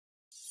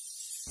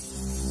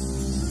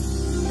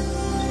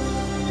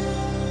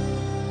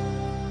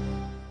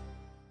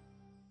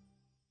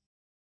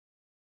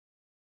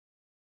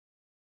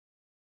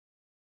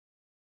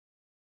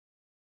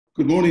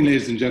Good morning,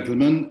 ladies and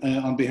gentlemen.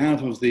 On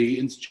behalf of the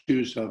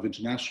Institute of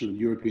International and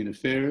European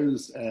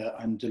Affairs,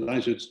 I'm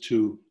delighted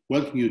to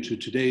welcome you to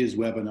today's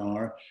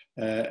webinar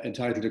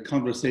entitled A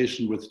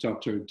Conversation with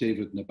Dr.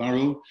 David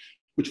Nabarro,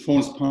 which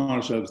forms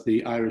part of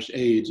the Irish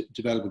Aid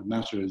Development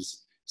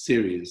Matters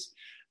series.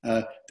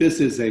 This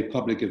is a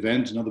public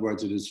event. In other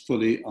words, it is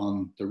fully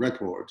on the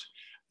record.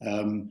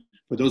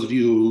 For those of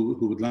you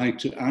who would like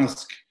to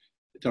ask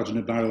Dr.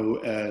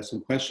 Nabarro some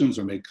questions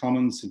or make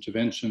comments,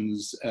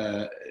 interventions,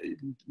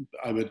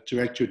 I would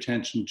direct your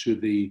attention to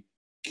the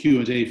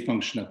Q&A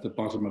function at the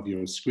bottom of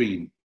your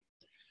screen.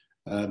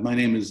 My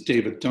name is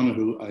David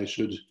Donoghue, I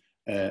should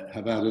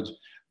have added,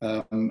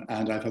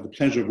 and I've had the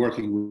pleasure of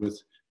working with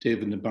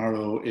David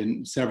Nabarro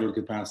in several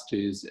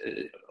capacities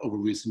over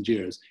recent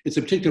years. It's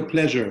a particular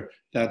pleasure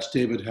that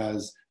David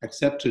has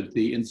accepted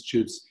the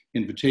Institute's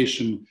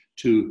invitation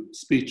to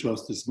speak to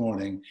us this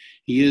morning.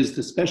 He is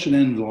the Special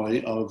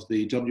Envoy of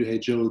the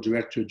WHO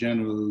Director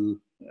General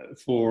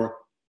for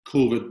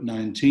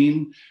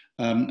Covid-19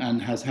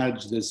 and has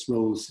had this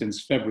role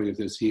since February of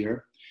this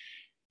year.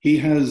 He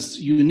has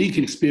unique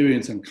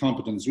experience and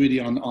competence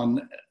really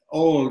on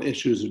all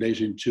issues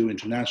relating to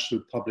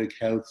international public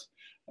health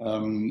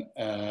and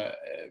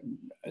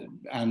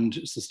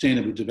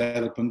sustainable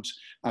development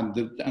and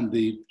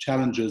the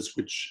challenges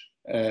which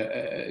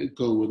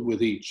go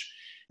with each.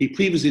 He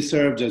previously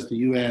served as the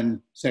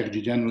UN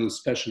Secretary General's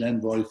Special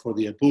Envoy for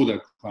the Ebola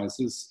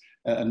crisis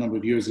a number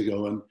of years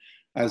ago, and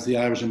as the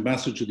Irish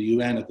ambassador to the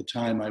UN at the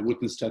time, I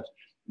witnessed at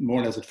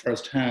more or less at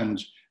first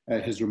hand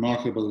his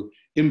remarkable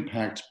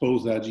impact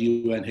both at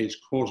UN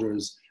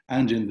headquarters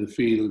and in the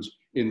field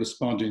in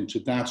responding to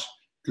that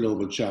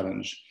global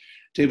challenge.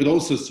 David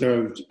also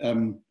served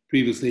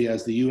previously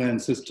as the UN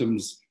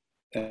system's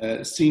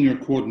senior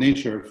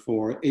coordinator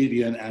for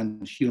avian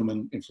and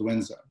human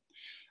influenza.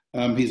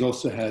 He's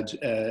also had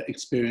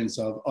experience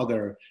of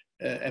other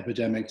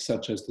epidemics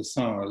such as the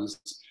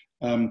SARS.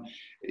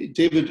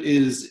 David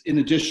is, in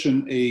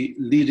addition, a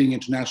leading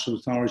international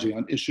authority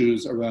on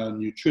issues around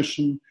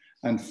nutrition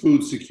and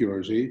food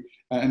security,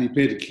 and he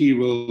played a key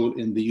role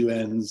in the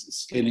UN's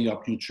Scaling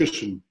Up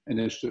Nutrition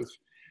initiative.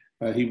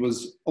 He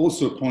was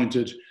also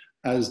appointed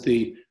as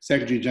the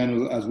Secretary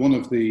General, as one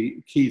of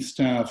the key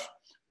staff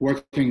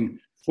working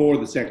for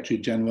the Secretary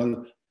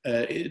General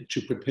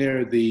to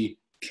prepare the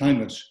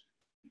climate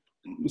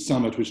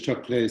summit which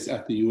took place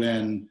at the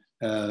UN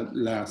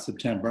last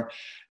September.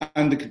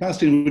 And the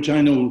capacity in which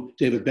I know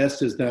David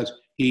best is that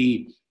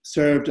he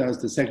served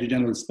as the Secretary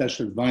General's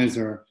Special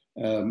Advisor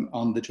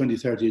on the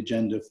 2030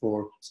 Agenda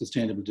for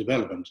Sustainable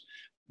Development.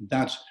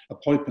 That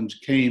appointment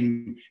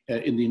came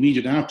in the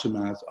immediate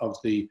aftermath of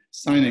the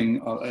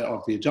signing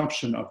of the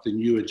adoption of the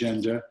new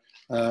agenda.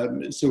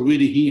 So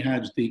really he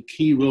had the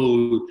key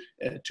role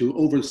to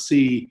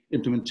oversee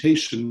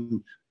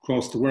implementation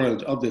across the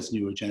world of this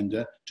new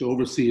agenda, to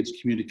oversee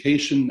its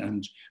communication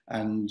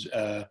and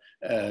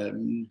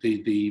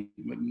the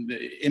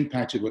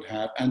impact it would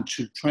have, and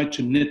to try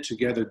to knit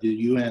together the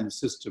UN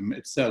system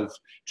itself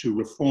to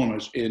reform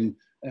it in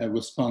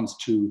response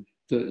to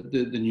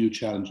the new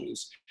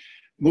challenges.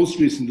 Most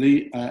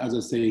recently, as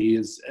I say, he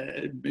has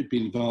been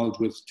involved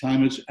with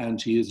climate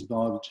and he is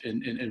involved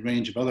in a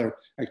range of other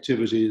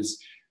activities.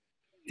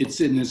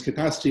 It's in his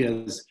capacity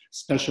as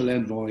Special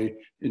Envoy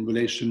in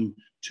relation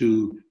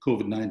to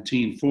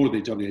COVID-19 for the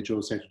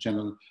WHO Secretary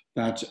General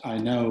that I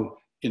now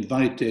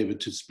invite David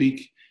to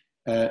speak.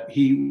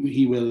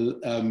 He will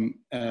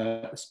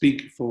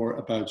speak for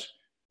about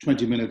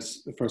 20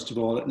 minutes, first of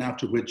all, and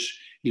after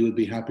which he will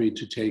be happy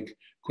to take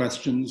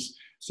questions.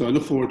 So I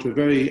look forward to a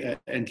very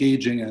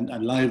engaging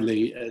and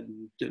lively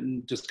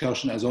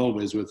discussion, as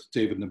always, with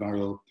David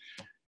Nabarro.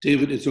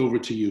 David, it's over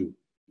to you.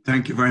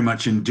 Thank you very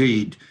much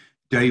indeed,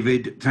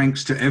 David.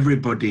 Thanks to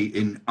everybody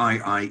in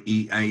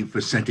IIEA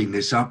for setting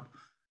this up.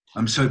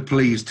 I'm so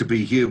pleased to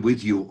be here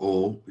with you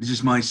all. This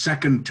is my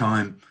second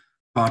time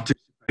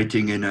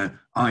participating in an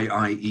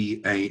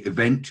IIEA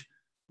event,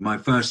 my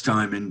first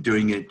time in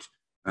doing it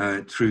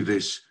through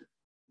this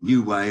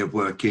new way of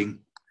working.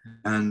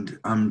 And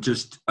I'm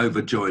just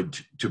overjoyed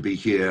to be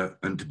here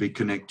and to be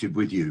connected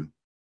with you.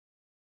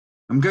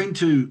 I'm going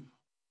to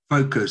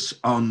focus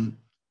on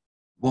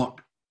what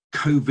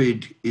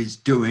COVID is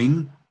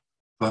doing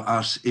for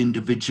us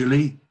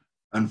individually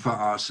and for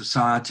our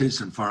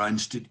societies and for our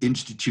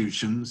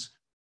institutions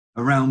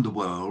around the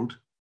world.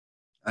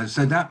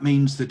 So that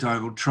means that I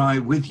will try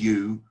with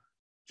you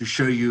to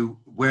show you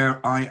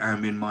where I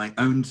am in my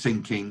own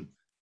thinking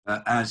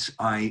as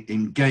I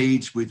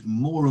engage with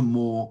more and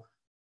more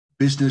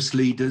business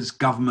leaders,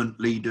 government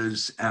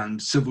leaders,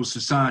 and civil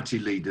society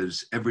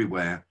leaders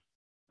everywhere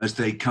as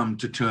they come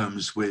to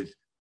terms with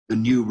the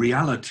new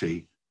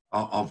reality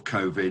of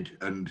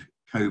COVID and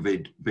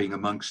COVID being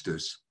amongst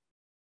us.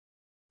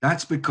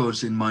 That's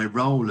because in my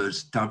role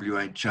as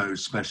WHO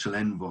Special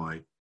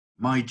Envoy,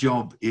 my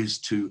job is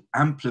to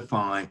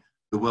amplify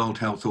the World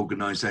Health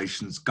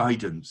Organization's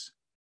guidance,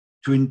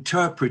 to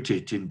interpret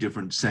it in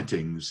different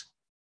settings,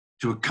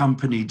 to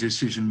accompany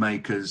decision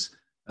makers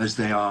as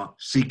they are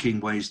seeking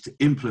ways to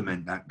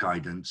implement that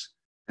guidance,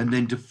 and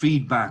then to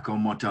feed back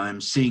on what I am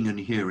seeing and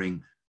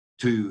hearing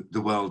to the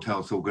World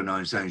Health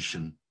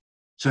Organization.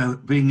 So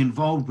being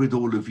involved with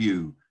all of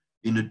you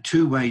in a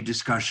two-way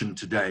discussion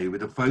today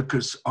with a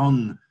focus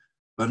on,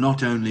 but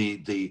not only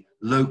the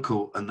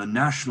local and the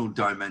national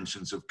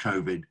dimensions of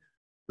COVID,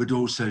 but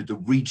also the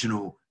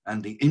regional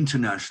and the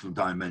international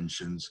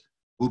dimensions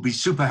will be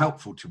super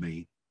helpful to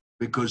me,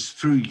 because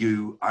through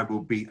you, I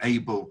will be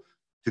able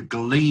to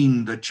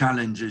glean the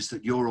challenges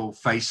that you're all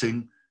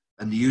facing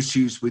and the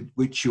issues with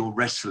which you're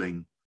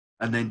wrestling,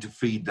 and then to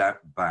feed that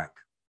back.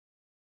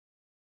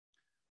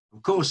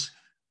 Of course,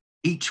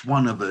 each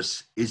one of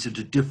us is at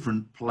a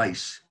different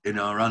place in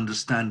our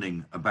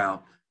understanding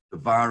about the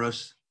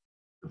virus,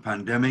 the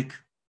pandemic,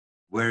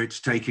 where it's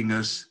taking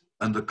us,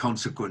 and the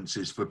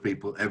consequences for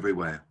people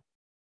everywhere.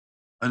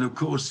 And of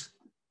course,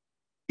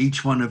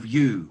 each one of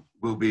you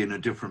will be in a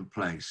different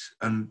place.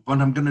 And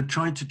what I'm going to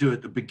try to do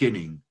at the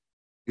beginning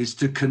is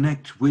to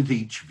connect with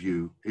each of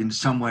you in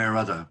some way or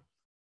other,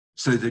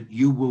 so that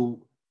you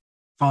will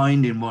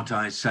find in what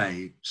I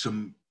say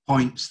some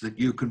points that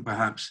you can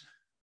perhaps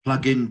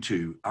plug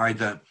into,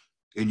 either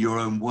in your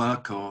own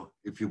work or,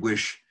 if you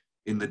wish,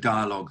 in the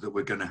dialogue that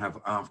we're going to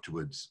have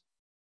afterwards.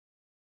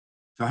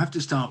 So I have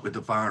to start with the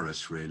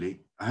virus,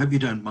 really. I hope you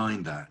don't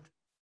mind that,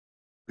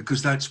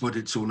 because that's what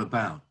it's all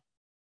about.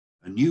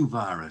 A new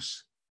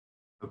virus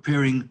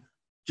appearing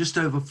just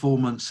over 4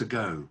 months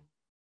ago,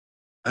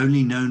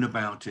 only known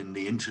about in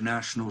the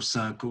international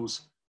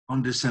circles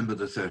on December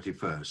the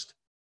 31st.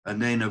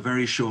 And then a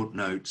very short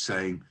note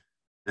saying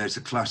there's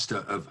a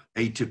cluster of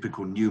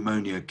atypical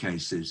pneumonia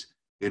cases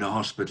in a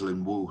hospital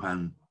in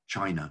Wuhan,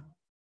 China.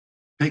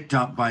 Picked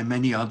up by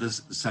many others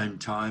at the same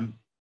time,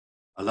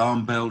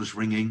 alarm bells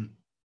ringing.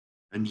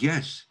 And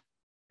yes,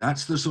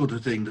 that's the sort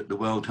of thing that the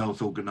World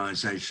Health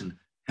Organization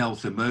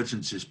Health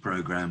Emergencies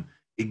Program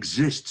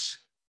exists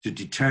to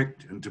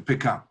detect and to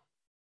pick up.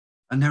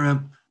 And there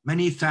are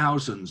many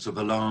thousands of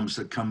alarms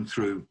that come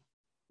through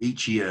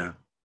each year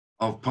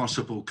of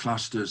possible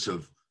clusters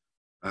of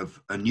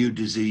a new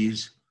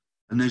disease.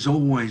 And there's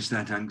always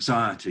that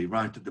anxiety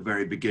right at the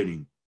very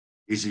beginning.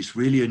 Is this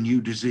really a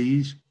new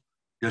disease?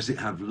 Does it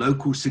have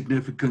local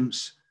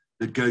significance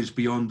that goes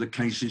beyond the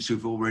cases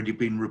who've already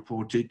been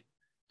reported?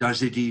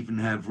 Does it even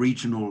have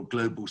regional or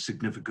global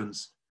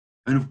significance?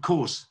 And of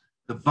course,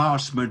 the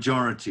vast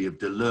majority of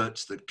the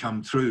alerts that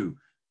come through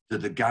to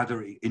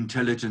the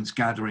intelligence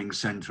gathering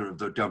center of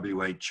the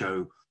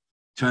WHO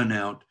turn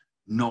out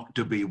not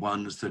to be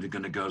ones that are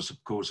going to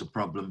cause a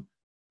problem.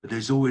 But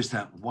there's always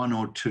that one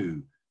or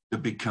two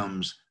that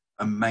becomes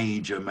a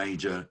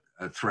major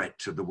threat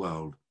to the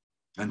world.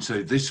 And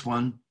so this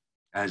one,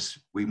 as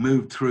we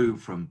move through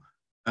from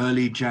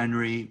early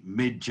January,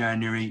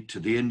 mid-January to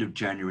the end of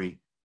January,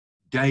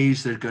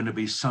 days that are going to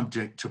be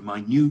subject to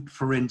minute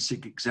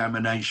forensic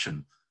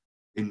examination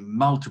in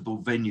multiple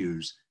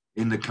venues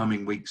in the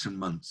coming weeks and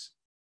months.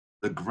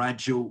 The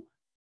gradual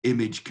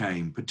image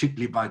came,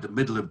 particularly by the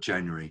middle of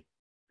January,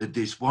 that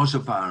this was a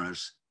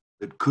virus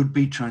that could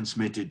be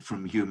transmitted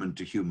from human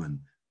to human,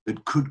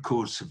 that could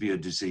cause severe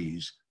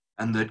disease,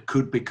 and that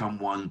could become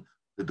one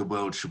that the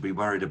world should be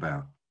worried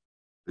about.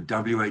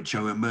 The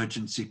WHO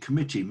Emergency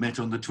Committee met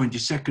on the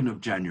 22nd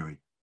of January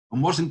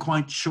and wasn't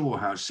quite sure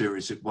how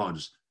serious it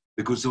was,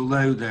 because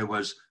although there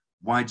was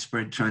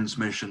widespread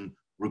transmission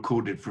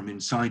recorded from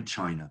inside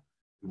China,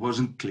 it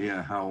wasn't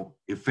clear how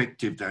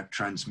effective that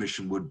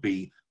transmission would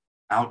be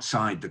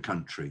outside the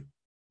country.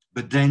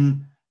 But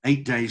then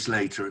 8 days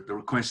later, at the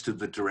request of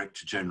the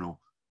Director General,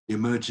 the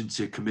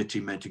Emergency Committee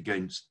met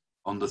again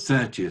on the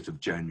 30th of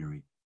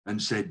January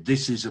and said,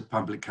 this is a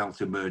public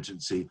health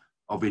emergency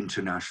of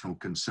international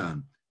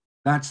concern.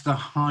 That's the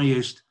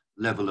highest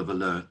level of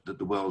alert that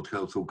the World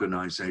Health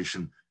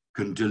Organization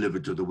can deliver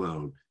to the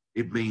world.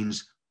 It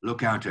means,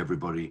 look out,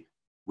 everybody.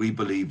 We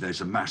believe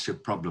there's a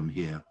massive problem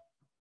here.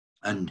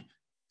 And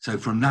so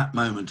from that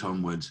moment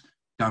onwards,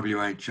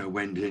 WHO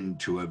went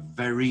into a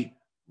very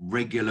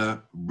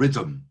regular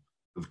rhythm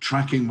of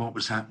tracking what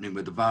was happening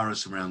with the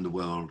virus around the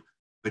world,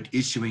 but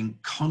issuing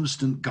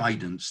constant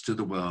guidance to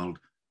the world.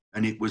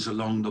 And it was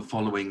along the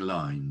following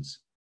lines.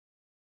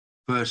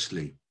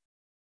 Firstly,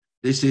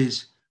 this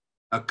is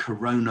a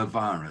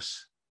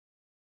coronavirus.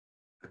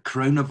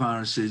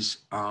 Coronaviruses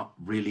are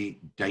really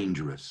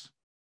dangerous.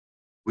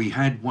 We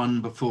had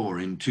one before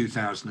in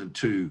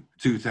 2003,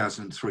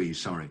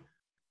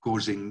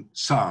 causing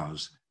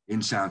SARS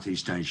in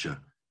Southeast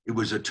Asia. It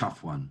was a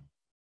tough one.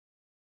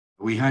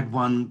 We had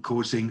one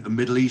causing a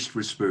Middle East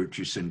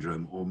respiratory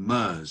syndrome, or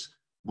MERS,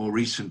 more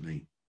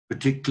recently,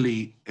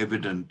 particularly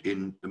evident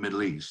in the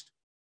Middle East.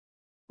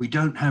 We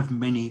don't have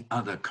many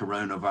other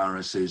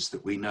coronaviruses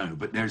that we know,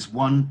 but there's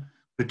one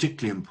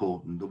particularly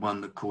important, the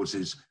one that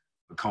causes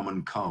a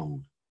common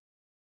cold.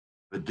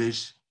 But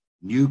this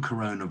new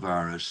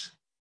coronavirus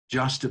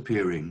just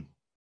appearing,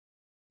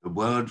 the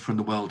word from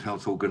the World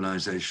Health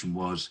Organization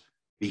was,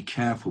 be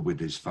careful with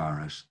this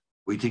virus.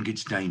 We think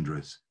it's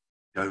dangerous.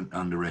 Don't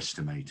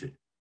underestimate it.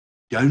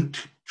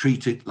 Don't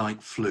treat it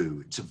like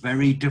flu. It's a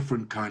very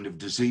different kind of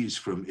disease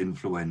from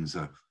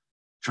influenza,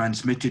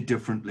 transmitted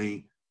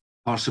differently,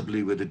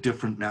 possibly with a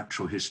different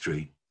natural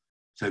history.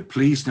 So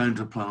please don't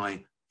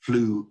apply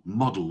flu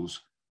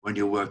models when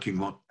you're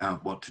working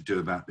out what to do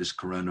about this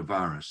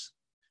coronavirus.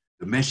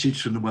 The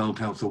message from the World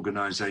Health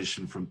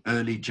Organization from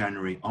early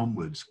January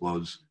onwards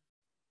was,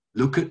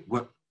 look at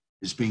what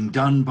is being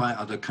done by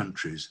other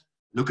countries.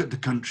 Look at the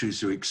countries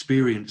who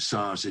experienced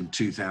SARS in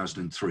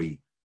 2003.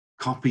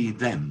 Copy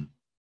them.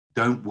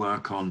 Don't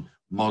work on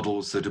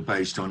models that are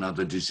based on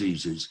other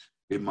diseases.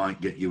 It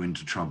might get you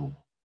into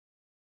trouble.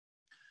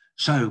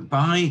 So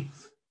by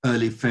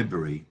early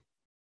February,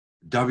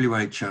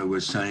 WHO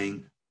was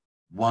saying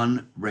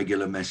one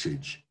regular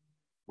message.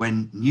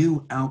 When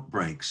new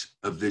outbreaks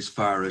of this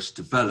virus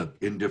develop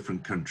in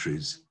different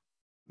countries,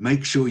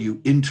 make sure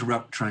you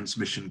interrupt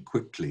transmission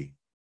quickly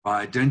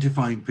by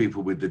identifying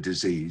people with the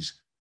disease,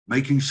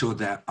 making sure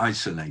they're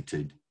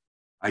isolated,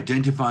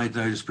 identify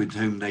those with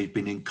whom they've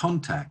been in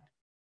contact,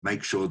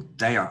 make sure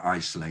they are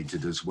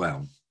isolated as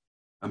well,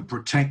 and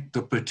protect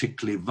the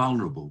particularly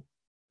vulnerable,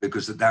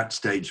 because at that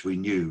stage we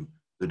knew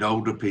that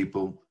older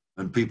people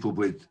and people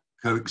with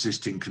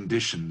coexisting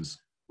conditions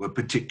were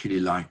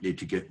particularly likely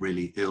to get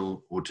really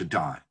ill or to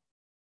die.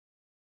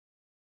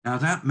 Now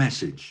that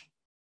message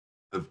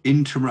of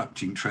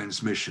interrupting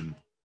transmission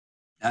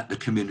at the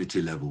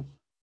community level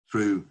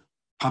through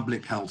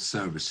public health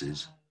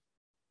services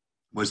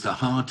was the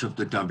heart of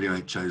the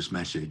WHO's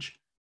message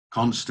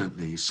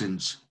constantly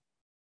since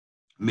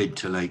mid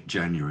to late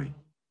January.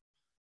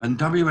 And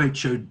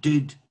WHO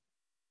did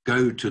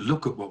go to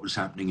look at what was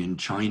happening in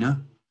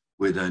China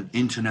with an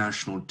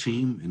international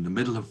team in the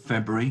middle of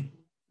February,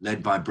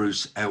 led by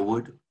Bruce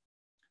Elwood.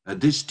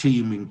 This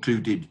team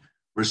included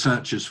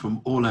researchers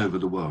from all over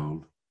the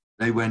world.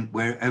 They went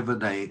wherever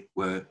they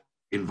were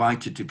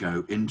invited to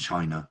go in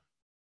China,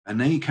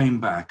 and they came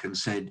back and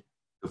said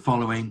the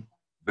following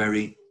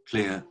very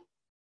clear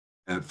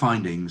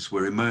findings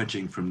were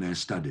emerging from their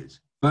studies.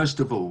 First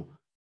of all,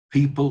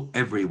 people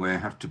everywhere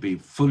have to be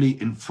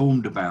fully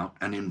informed about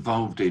and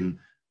involved in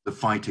the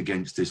fight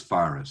against this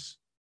virus.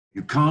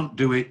 You can't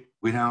do it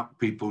without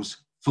people's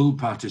full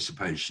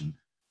participation,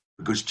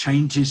 because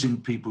changes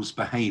in people's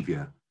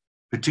behavior,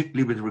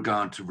 particularly with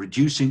regard to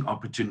reducing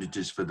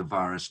opportunities for the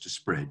virus to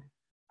spread,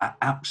 are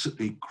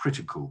absolutely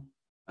critical.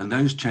 And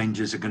those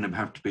changes are going to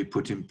have to be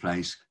put in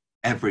place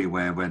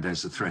everywhere where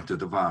there's a threat of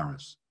the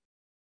virus.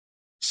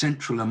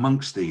 Central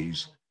amongst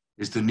these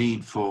is the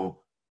need for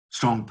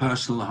strong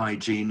personal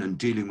hygiene and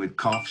dealing with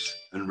coughs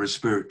and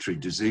respiratory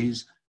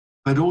disease,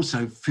 but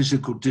also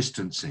physical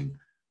distancing,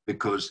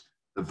 because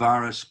the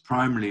virus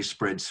primarily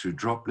spreads through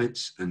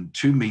droplets, and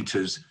 2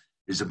 meters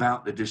is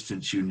about the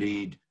distance you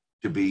need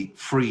to be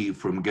free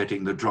from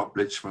getting the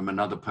droplets from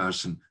another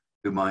person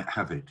who might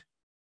have it.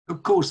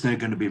 Of course, there are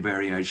going to be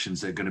variations,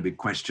 there are going to be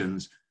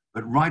questions,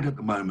 but right at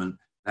the moment,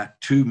 that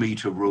 2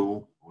 meter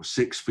rule or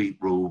 6 feet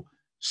rule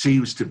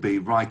seems to be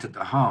right at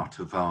the heart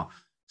of our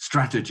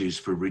strategies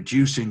for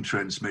reducing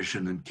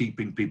transmission and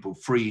keeping people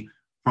free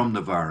from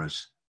the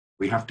virus.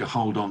 We have to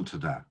hold on to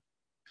that.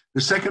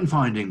 The second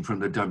finding from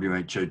the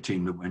WHO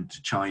team that went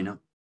to China,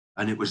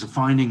 and it was a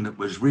finding that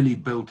was really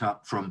built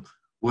up from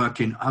work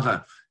in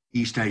other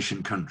East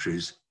Asian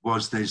countries,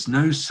 was there's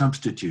no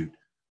substitute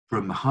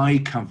from high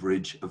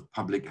coverage of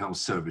public health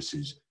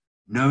services,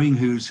 knowing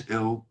who's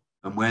ill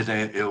and where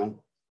they're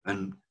ill,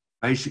 and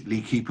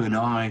basically keep an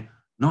eye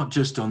not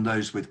just on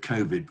those with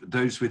COVID, but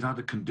those with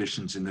other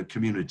conditions in the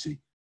community,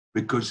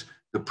 because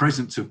the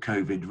presence of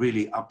COVID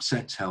really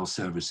upsets health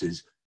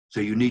services.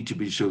 So you need to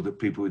be sure that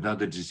people with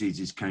other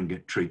diseases can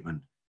get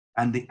treatment,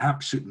 and the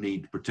absolute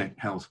need to protect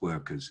health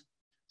workers.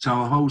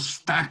 So a whole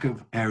stack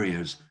of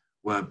areas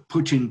were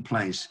put in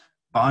place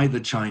by the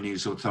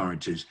Chinese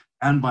authorities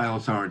and by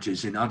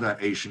authorities in other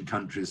Asian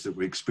countries that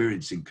were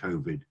experiencing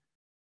COVID,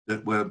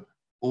 that were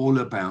all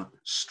about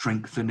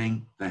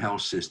strengthening the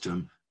health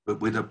system, but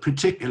with a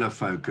particular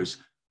focus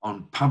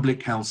on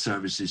public health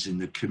services in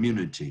the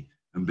community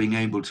and being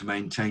able to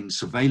maintain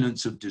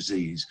surveillance of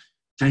disease,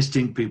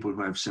 testing people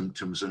who have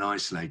symptoms and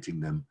isolating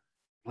them,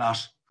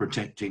 plus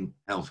protecting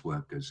health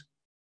workers.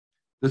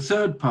 The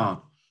third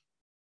part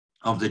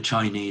of the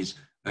Chinese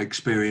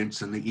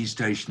experience and the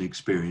East Asian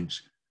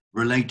experience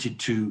related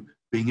to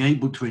being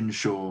able to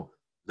ensure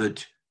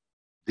that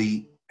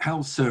the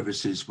health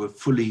services were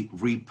fully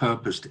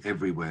repurposed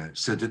everywhere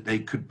so that they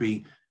could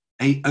be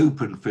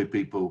open for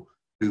people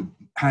who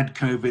had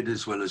COVID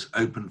as well as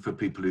open for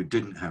people who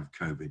didn't have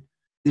COVID.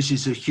 This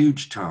is a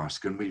huge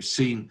task, and we've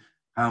seen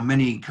how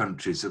many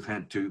countries have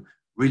had to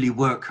really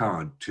work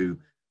hard to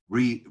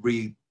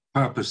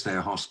repurpose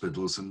their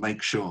hospitals and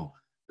make sure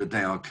that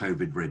they are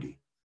COVID ready.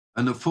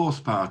 And the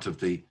fourth part of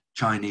the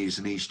Chinese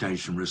and East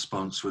Asian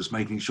response was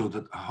making sure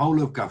that the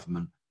whole of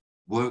government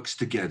works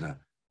together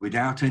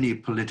without any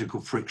political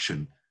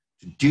friction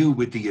to deal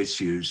with the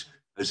issues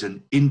as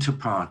an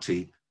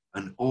inter-party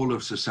and all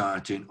of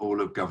society and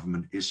all of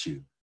government issue,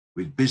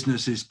 with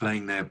businesses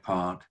playing their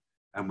part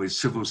and with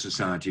civil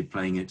society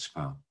playing its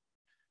part.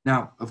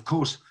 Now, of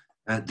course,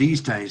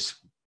 these days,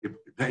 if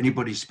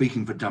anybody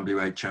speaking for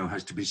WHO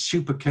has to be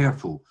super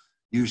careful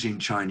using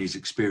Chinese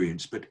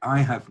experience, but I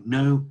have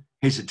no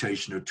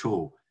hesitation at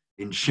all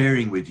in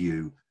sharing with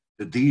you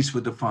that these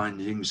were the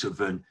findings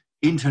of an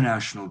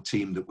international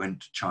team that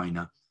went to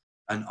China.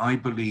 And I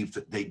believe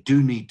that they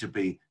do need to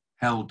be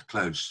held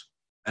close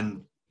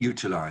and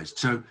utilized.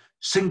 So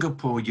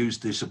Singapore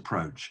used this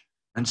approach,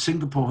 and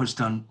Singapore has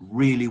done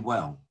really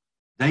well.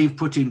 They've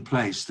put in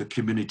place the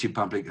community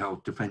public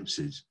health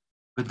defenses,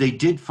 but they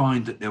did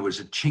find that there was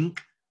a chink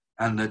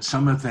and that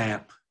some of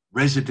their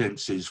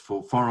residences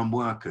for foreign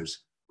workers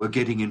were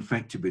getting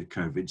infected with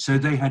COVID. So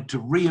they had to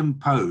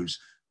reimpose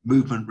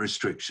movement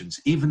restrictions,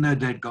 even though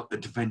they'd got the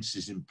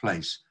defenses in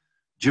place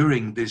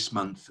during this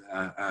month,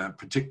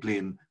 particularly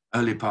in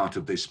early part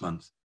of this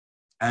month,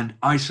 and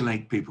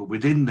isolate people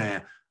within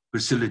their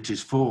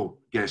facilities for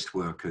guest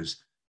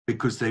workers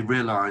because they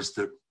realized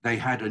that they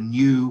had a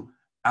new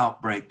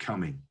outbreak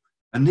coming.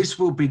 And this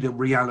will be the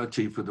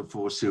reality for the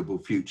foreseeable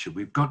future.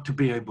 We've got to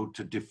be able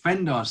to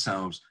defend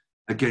ourselves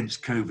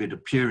against COVID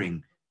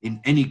appearing in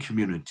any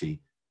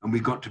community, and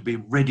we've got to be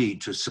ready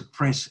to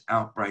suppress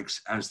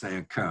outbreaks as they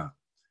occur,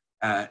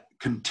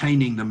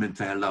 containing them if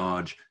they're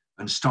large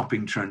and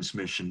stopping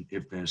transmission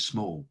if they're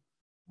small,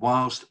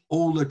 whilst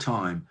all the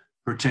time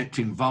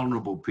protecting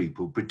vulnerable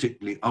people,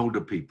 particularly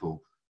older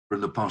people,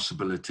 from the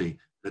possibility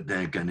that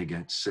they're going to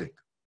get sick.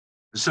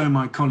 So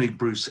my colleague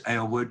Bruce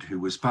Aylward, who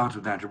was part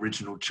of that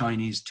original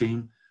Chinese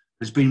team,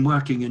 has been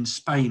working in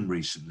Spain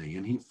recently,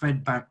 and he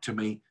fed back to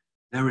me,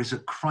 there is a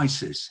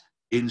crisis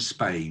in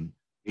Spain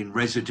in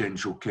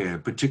residential care,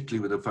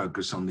 particularly with a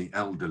focus on the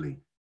elderly.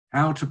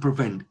 How to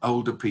prevent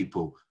older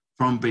people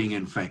from being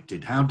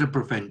infected, how to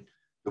prevent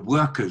the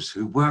workers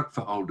who work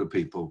for older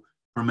people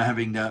from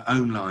having their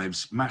own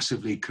lives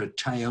massively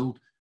curtailed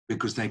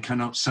because they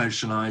cannot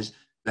socialize,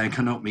 they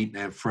cannot meet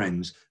their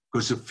friends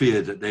because of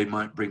fear that they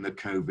might bring the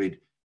COVID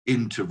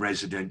into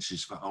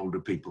residences for older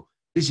people.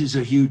 This is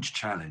a huge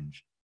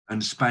challenge.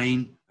 And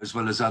Spain, as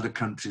well as other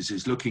countries,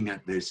 is looking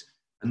at this.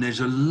 And there's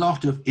a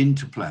lot of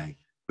interplay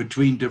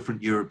between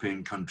different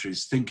European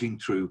countries thinking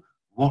through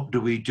what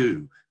do we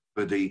do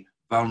for the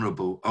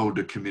vulnerable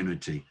older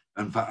community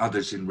and for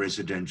others in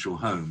residential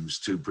homes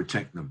to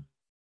protect them.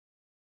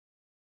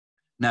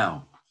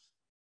 Now,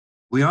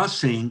 we are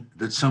seeing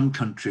that some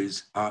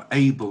countries are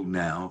able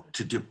now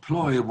to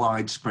deploy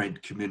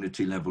widespread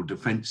community level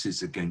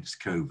defenses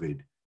against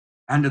COVID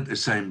and at the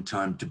same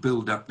time to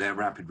build up their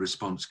rapid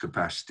response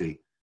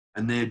capacity.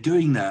 And they're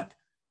doing that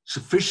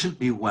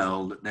sufficiently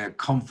well that they're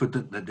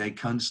confident that they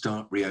can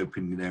start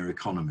reopening their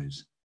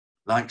economies.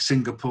 Like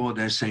Singapore,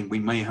 they're saying we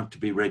may have to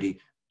be ready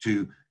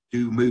to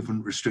do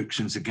movement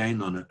restrictions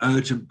again on an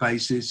urgent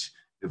basis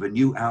if a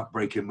new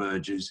outbreak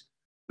emerges.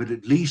 But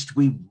at least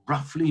we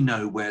roughly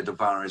know where the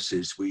virus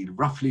is. We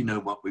roughly know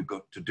what we've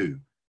got to do.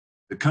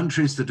 The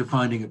countries that are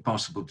finding it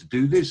possible to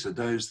do this are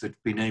those that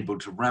have been able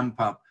to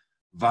ramp up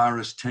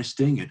virus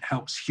testing. It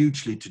helps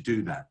hugely to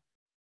do that.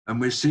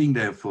 And we're seeing,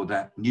 therefore,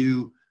 that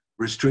new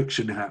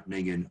restriction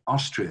happening in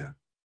Austria,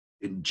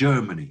 in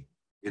Germany,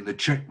 in the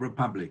Czech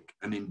Republic,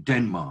 and in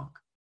Denmark.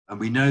 And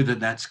we know that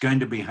that's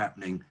going to be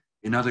happening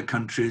in other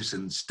countries,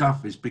 and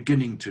stuff is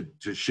beginning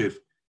to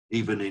shift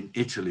even in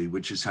Italy,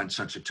 which has had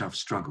such a tough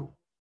struggle.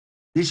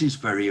 This is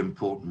very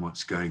important,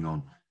 what's going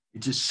on.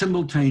 It's a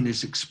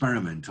simultaneous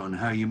experiment on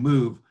how you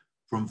move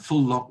from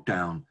full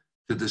lockdown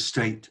to the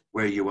state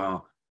where you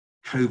are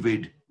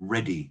COVID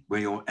ready,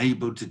 where you're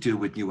able to deal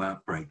with new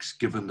outbreaks,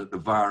 given that the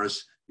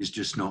virus is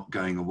just not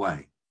going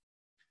away.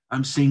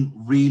 I'm seeing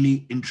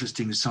really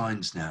interesting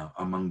signs now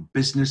among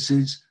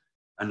businesses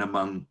and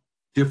among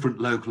different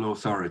local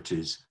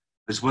authorities,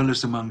 as well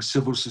as among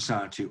civil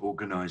society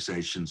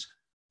organizations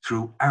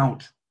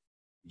throughout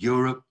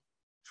Europe,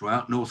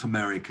 throughout North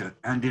America,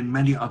 and in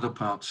many other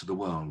parts of the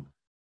world,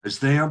 as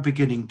they are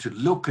beginning to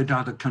look at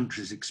other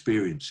countries'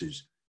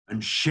 experiences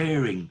and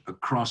sharing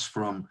across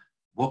from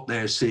what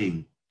they're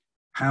seeing.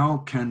 How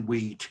can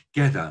we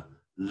together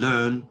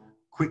learn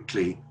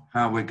quickly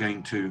how we're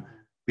going to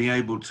be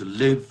able to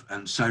live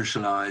and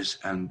socialize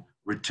and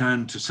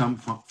return to some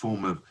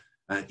form of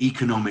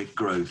economic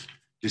growth,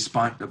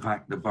 despite the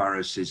fact the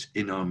virus is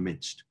in our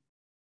midst?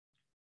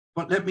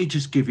 But let me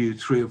just give you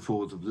 3 or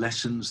 4 of the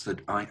lessons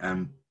that I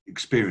am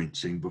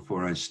experiencing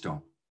before I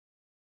stop.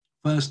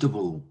 First of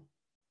all,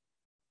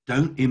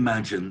 don't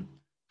imagine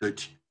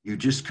that you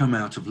just come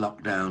out of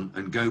lockdown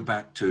and go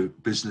back to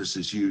business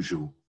as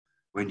usual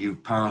when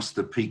you've passed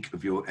the peak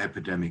of your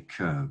epidemic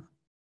curve.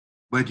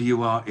 Whether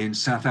you are in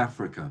South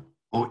Africa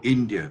or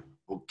India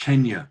or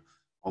Kenya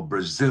or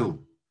Brazil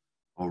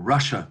or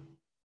Russia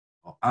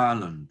or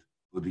Ireland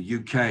or the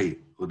UK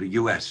or the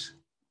US,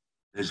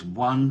 there's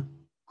one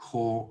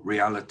core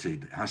reality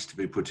that has to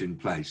be put in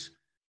place,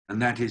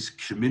 and that is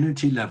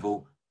community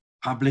level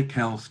public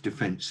health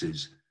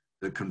defenses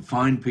that can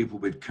find people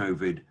with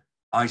COVID,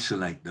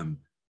 isolate them,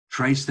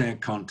 trace their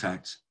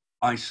contacts,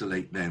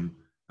 isolate them,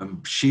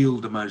 and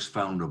shield the most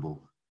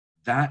vulnerable.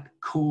 That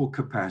core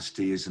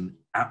capacity is an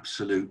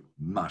absolute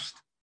must.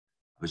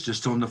 I was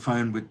just on the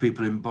phone with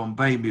people in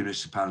Bombay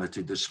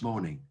municipality this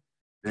morning.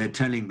 They're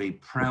telling me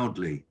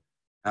proudly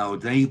how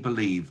they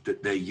believe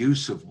that their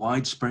use of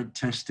widespread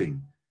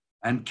testing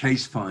and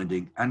case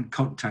finding and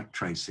contact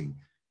tracing,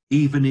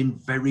 even in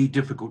very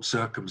difficult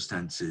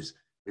circumstances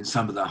in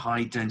some of the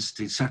high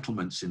density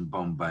settlements in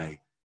Bombay,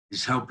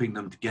 is helping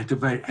them to get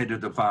ahead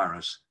of the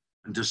virus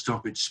and to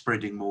stop it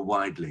spreading more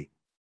widely.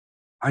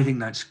 I think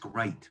that's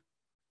great.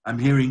 I'm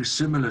hearing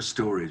similar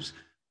stories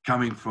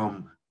coming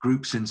from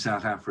groups in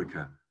South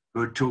Africa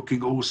who are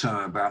talking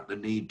also about the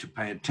need to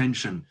pay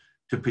attention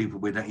to people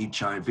with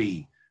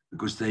HIV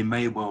because they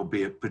may well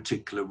be at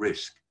particular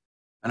risk.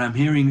 And I'm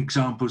hearing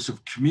examples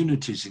of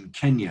communities in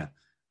Kenya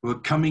who are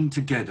coming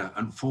together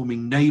and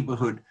forming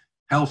neighborhood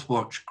health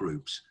watch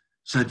groups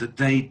so that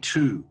they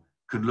too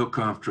can look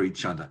after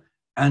each other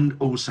and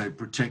also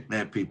protect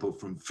their people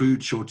from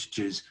food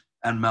shortages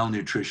and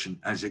malnutrition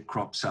as it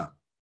crops up.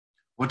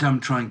 What I'm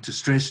trying to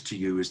stress to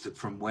you is that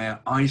from where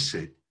I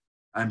sit,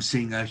 I'm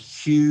seeing a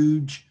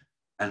huge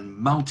and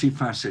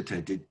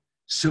multifaceted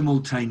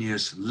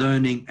simultaneous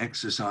learning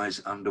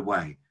exercise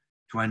underway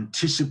to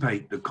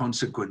anticipate the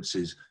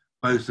consequences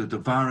both of the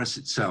virus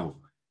itself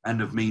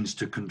and of means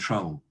to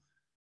control.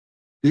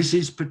 This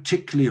is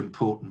particularly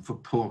important for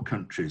poor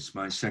countries,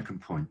 my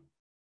second point.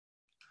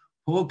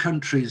 Poor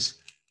countries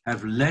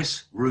have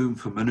less room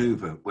for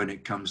maneuver when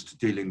it comes to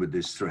dealing with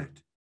this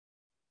threat.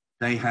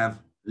 They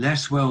have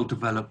less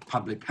well-developed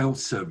public health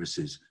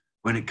services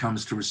when it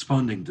comes to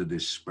responding to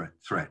this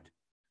threat.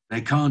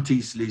 They can't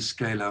easily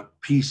scale up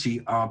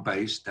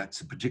PCR-based,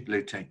 that's a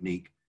particular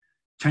technique,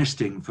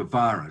 testing for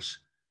virus.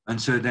 And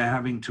so they're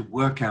having to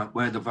work out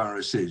where the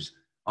virus is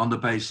on the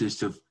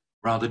basis of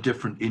rather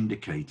different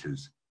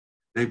indicators.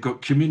 They've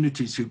got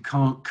communities who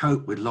can't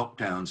cope with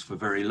lockdowns for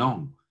very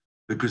long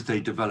because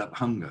they develop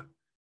hunger,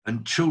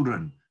 and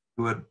children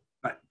who are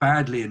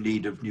badly in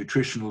need of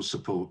nutritional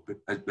support,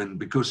 and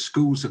because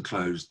schools are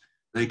closed,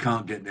 they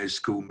can't get their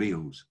school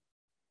meals.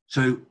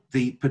 So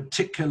the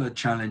particular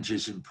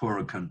challenges in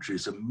poorer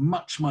countries are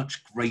much,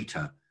 much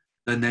greater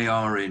than they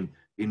are in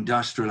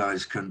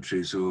industrialized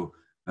countries or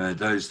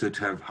those that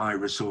have high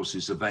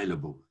resources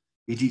available.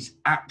 It is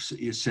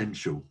absolutely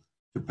essential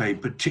to pay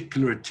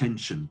particular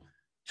attention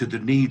to the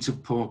needs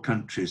of poor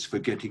countries for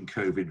getting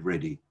COVID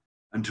ready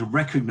and to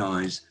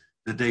recognize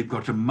that they've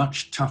got a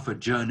much tougher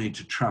journey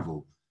to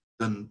travel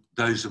than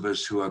those of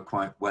us who are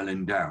quite well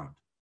endowed.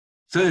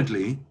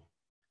 Thirdly,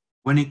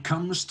 when it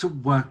comes to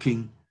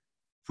working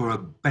for a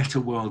better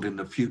world in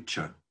the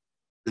future,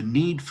 the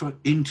need for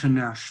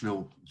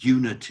international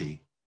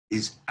unity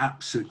is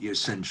absolutely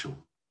essential.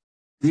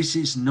 This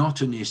is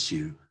not an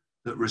issue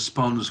that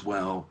responds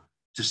well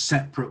to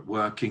separate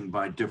working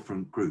by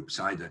different groups,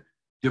 either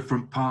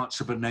different parts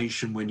of a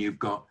nation when you've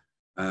got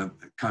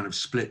kind of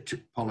split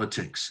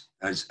politics,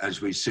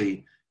 as we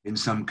see in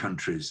some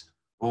countries,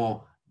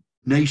 or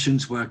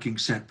nations working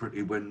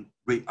separately when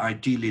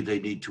ideally they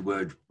need to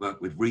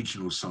work with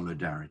regional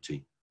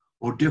solidarity,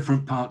 or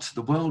different parts of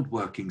the world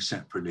working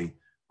separately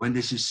when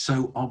this is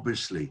so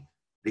obviously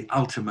the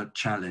ultimate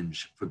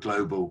challenge for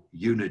global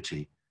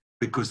unity,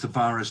 because the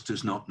virus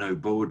does not know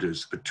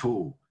borders at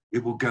all.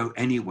 It will go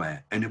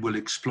anywhere and it will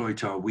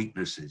exploit our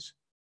weaknesses.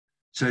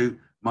 So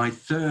my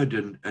third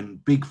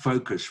and big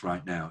focus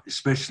right now,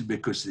 especially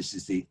because this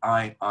is the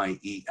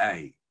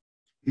IIEA,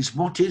 is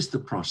what is the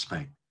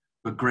prospect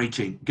for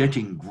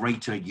getting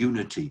greater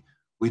unity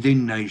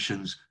within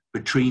nations,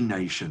 between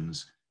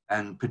nations,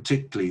 and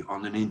particularly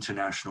on an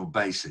international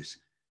basis,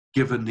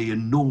 given the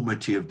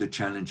enormity of the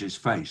challenges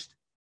faced.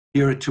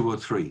 Here are two or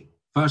three.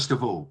 First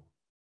of all,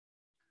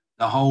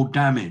 the whole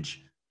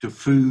damage to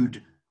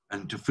food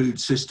and to food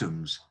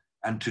systems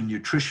and to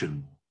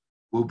nutrition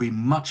will be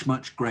much,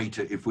 much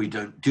greater if we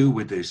don't deal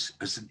with this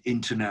as an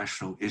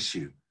international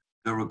issue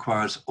that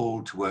requires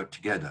all to work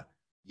together.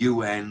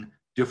 UN,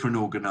 different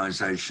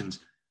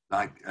organizations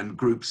and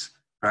groups.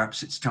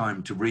 Perhaps it's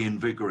time to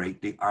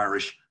reinvigorate the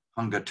Irish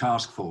Hunger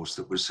Task Force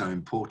that was so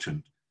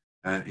important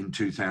in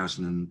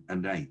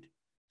 2008.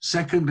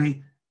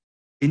 Secondly,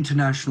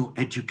 international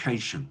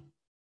education.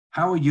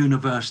 How are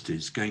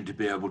universities going to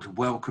be able to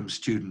welcome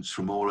students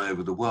from all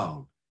over the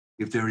world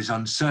if there is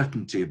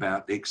uncertainty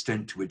about the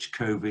extent to which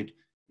COVID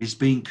is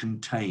being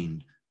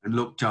contained and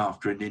looked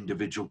after in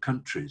individual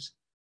countries?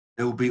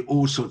 There will be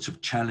all sorts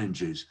of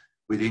challenges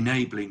with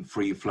enabling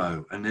free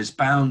flow, and there's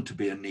bound to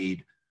be a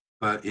need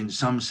for, in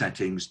some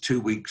settings,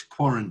 2 weeks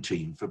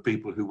quarantine for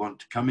people who want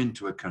to come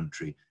into a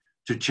country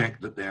to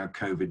check that they are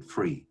COVID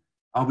free.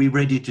 Are we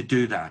ready to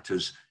do that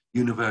as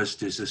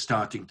universities are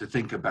starting to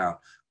think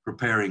about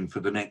preparing for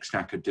the next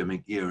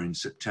academic year in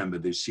September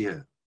this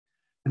year?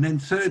 And then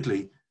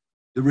thirdly,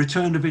 the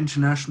return of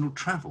international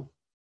travel,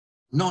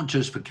 not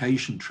just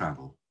vacation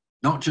travel,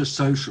 not just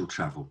social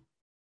travel,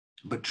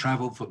 but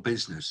travel for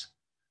business,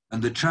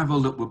 and the travel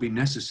that will be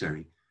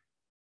necessary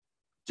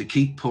to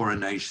keep poorer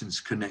nations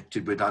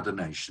connected with other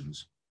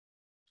nations.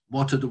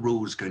 What are the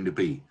rules going to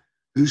be?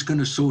 Who's going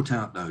to sort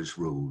out those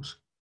rules?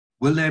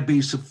 Will there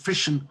be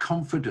sufficient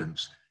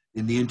confidence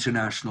in the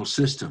international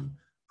system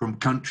from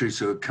countries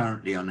who are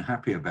currently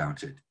unhappy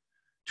about it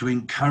to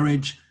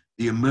encourage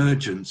the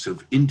emergence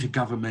of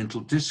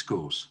intergovernmental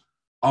discourse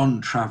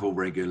on travel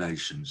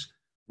regulations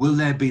will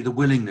there be the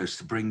willingness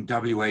to bring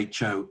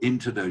WHO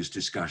into those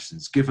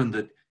discussions, given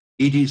that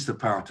it is the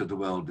part of the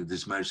world that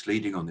is most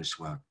leading on this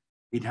work?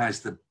 It has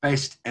the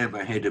best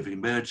ever head of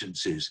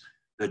emergencies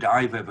that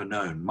I've ever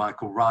known,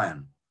 Michael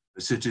Ryan,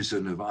 a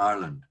citizen of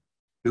Ireland,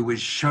 who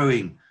is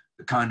showing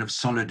the kind of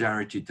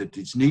solidarity that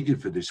is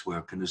needed for this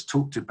work and has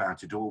talked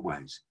about it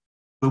always.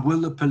 But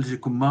will the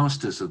political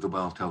masters of the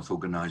World Health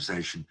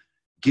Organization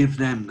give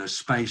them the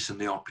space and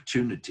the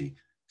opportunity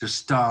to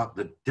start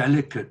the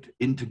delicate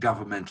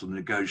intergovernmental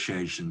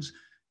negotiations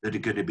that are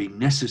going to be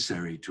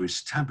necessary to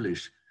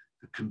establish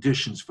the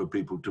conditions for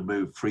people to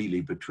move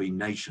freely between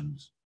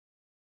nations?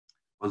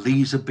 Well,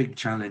 these are big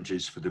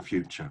challenges for the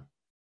future.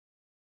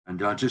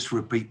 And I'll just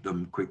repeat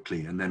them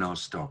quickly and then I'll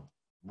stop.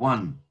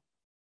 One,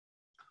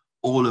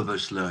 all of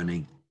us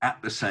learning at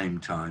the same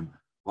time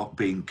what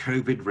being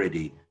COVID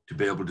ready to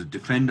be able to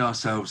defend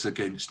ourselves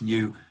against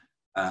new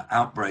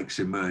outbreaks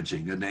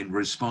emerging and then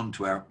respond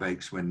to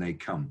outbreaks when they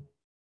come.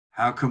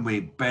 How can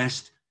we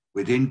best,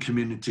 within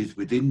communities,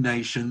 within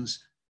nations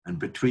and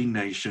between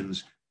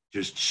nations,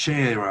 just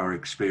share our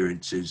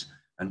experiences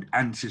and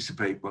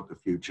anticipate what the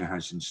future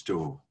has in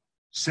store?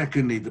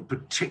 Secondly, the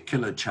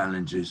particular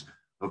challenges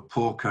of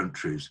poor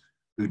countries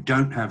who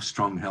don't have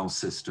strong health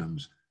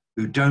systems,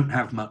 who don't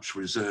have much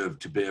reserve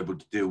to be able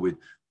to deal with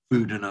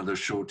food and other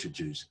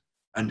shortages,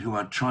 and who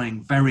are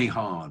trying very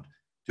hard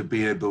to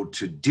be able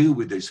to deal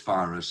with this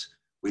virus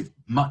with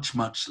much,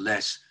 much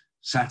less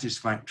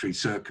satisfactory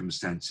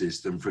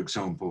circumstances than, for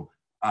example,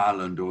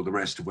 Ireland or the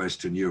rest of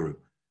Western Europe.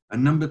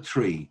 And number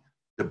three,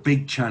 the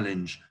big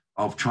challenge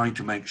of trying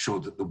to make sure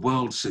that the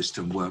world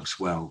system works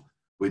well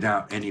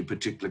without any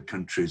particular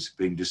countries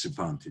being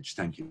disadvantaged.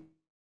 Thank you.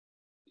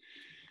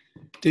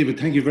 David,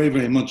 thank you very,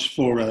 very much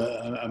for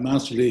a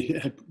masterly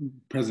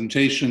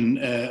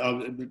presentation.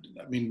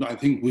 I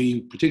think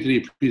we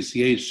particularly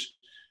appreciate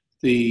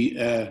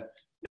the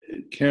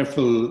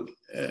careful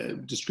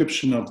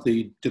description of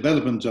the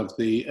development of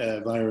the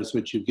virus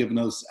which you've given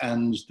us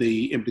and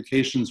the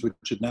implications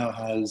which it now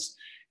has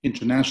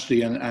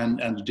internationally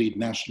and indeed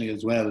nationally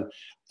as well.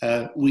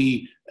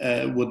 We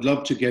would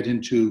love to get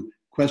into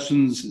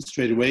questions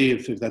straight away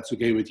if that's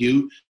okay with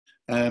you.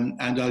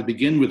 And I'll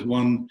begin with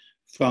one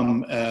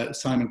from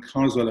Simon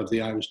Carswell of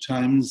the Irish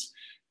Times,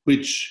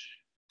 which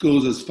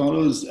goes as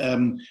follows.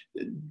 The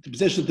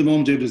position at the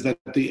moment, David, is that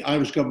the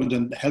Irish government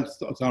and health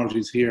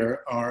authorities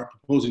here are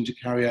proposing to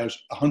carry out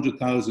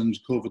 100,000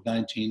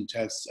 COVID-19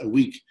 tests a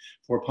week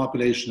for a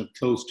population of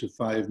close to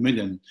 5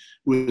 million,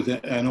 with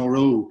an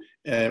RO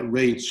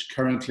rate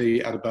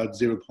currently at about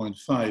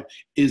 0.5.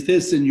 Is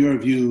this, in your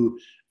view,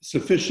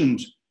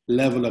 sufficient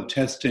level of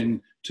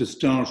testing to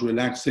start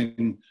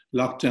relaxing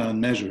lockdown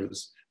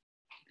measures?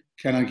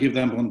 Can I give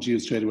that one to you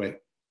straight away?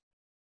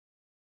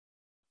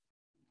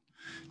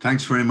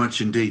 Thanks very much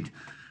indeed.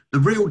 The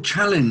real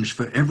challenge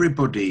for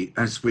everybody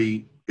as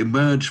we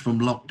emerge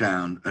from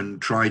lockdown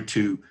and try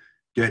to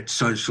get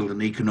social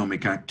and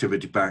economic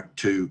activity back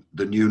to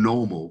the new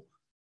normal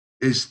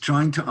is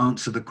trying to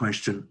answer the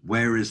question,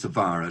 where is the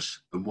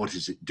virus and what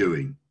is it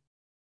doing?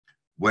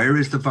 Where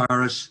is the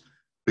virus?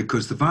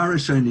 Because the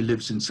virus only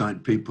lives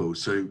inside people.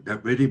 So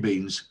that really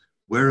means,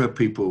 where are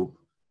people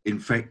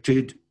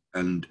infected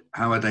and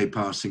how are they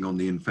passing on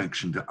the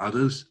infection to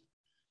others?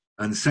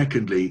 And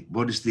secondly,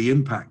 what is the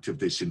impact of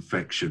this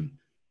infection?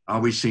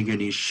 Are we seeing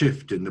any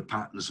shift in the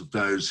patterns of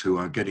those who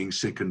are getting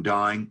sick and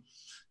dying?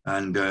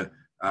 And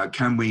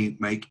can we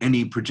make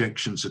any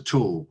projections at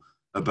all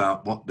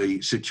about what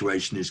the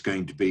situation is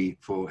going to be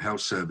for health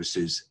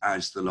services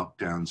as the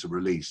lockdowns are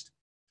released?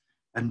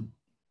 And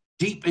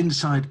deep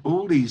inside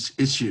all these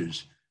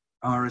issues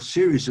are a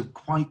series of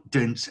quite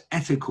dense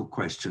ethical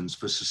questions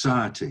for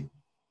society.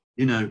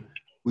 You know,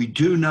 we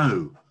do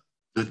know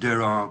that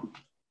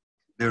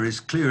there is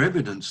clear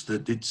evidence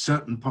that it's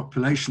certain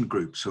population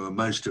groups who are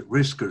most at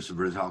risk as a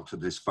result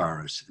of this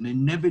virus. And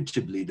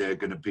inevitably, there are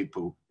going to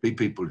be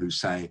people who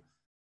say,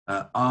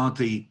 are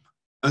the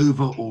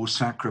overall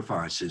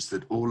sacrifices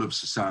that all of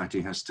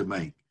society has to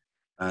make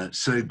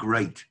so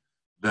great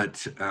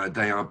that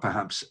they are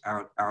perhaps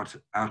out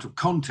of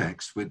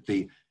context with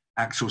the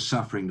actual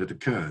suffering that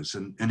occurs?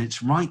 And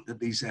it's right that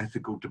these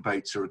ethical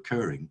debates are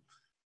occurring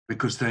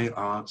because they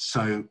are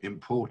so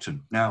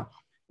important. Now,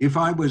 if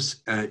I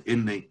was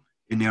in the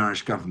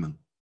Irish government,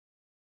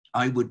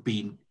 I would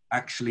be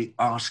actually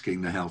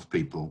asking the health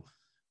people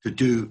to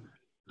do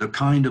the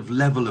kind of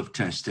level of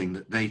testing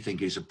that they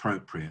think is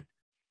appropriate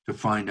to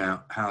find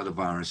out how the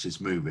virus is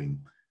moving.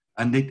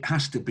 And it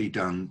has to be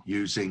done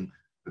using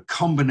a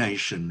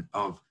combination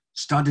of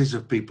studies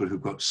of people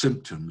who've got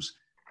symptoms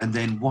and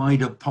then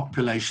wider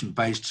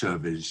population-based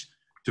surveys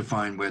to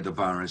find where the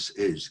virus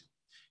is.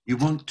 You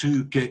want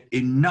to get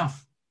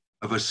enough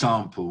of a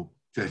sample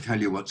to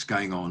tell you what's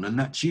going on. And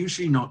that's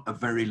usually not a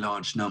very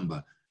large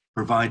number,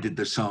 provided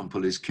the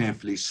sample is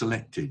carefully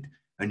selected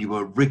and you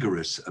are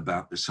rigorous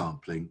about the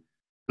sampling.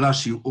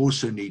 Plus, you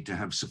also need to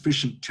have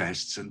sufficient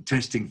tests and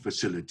testing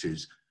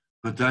facilities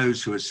for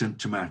those who are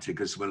symptomatic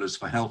as well as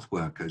for health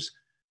workers,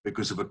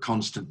 because of a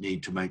constant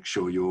need to make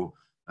sure you're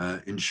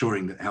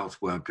ensuring that health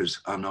workers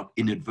are not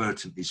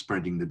inadvertently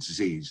spreading the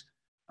disease.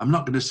 I'm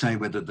not going to say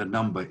whether the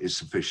number is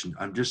sufficient.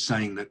 I'm just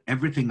saying that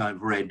everything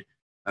I've read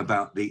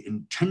about the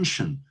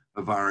intention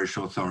of Irish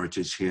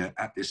authorities here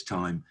at this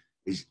time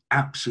is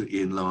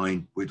absolutely in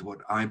line with what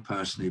I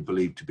personally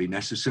believe to be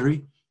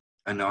necessary.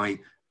 And I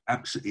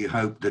absolutely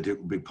hope that it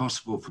will be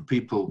possible for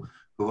people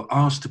who are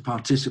asked to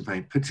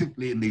participate,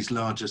 particularly in these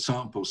larger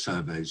sample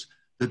surveys,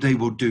 that they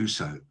will do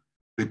so,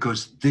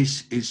 because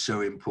this is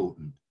so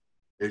important.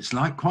 It's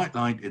quite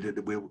likely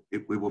that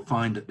we will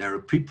find that there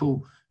are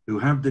people who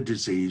have the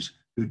disease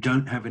who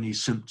don't have any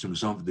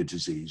symptoms of the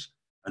disease,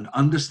 and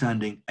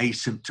understanding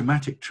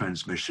asymptomatic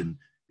transmission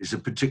is a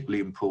particularly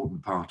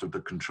important part of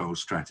the control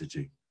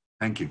strategy.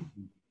 Thank you.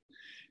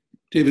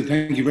 David,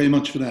 thank you very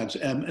much for that.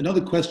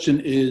 Another question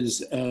is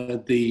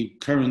the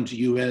current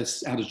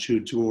US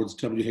attitude towards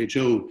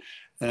WHO,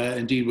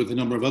 indeed with a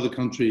number of other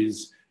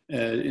countries,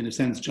 in a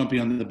sense, jumping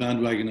on the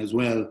bandwagon as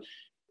well.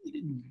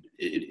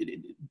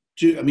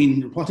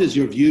 What is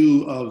your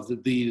view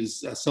of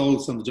these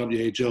assaults on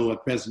the WHO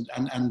at present?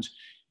 And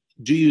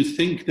do you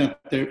think that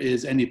there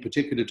is any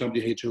particular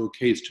WHO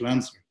case to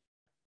answer?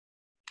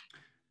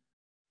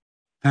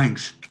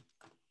 Thanks.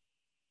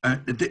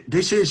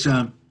 This is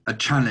a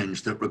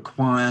challenge that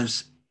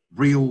requires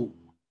real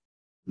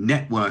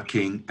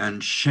networking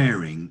and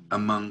sharing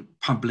among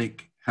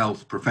public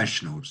health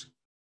professionals.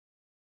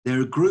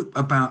 They're a group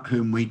about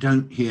whom we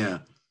don't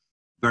hear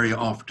very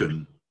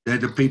often. They're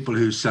the people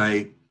who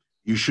say,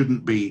 you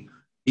shouldn't be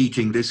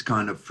eating this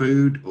kind of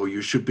food, or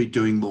you should be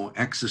doing more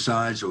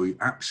exercise, or you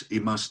absolutely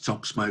must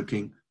stop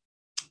smoking,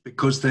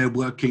 because they're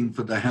working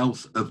for the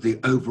health of the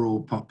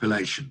overall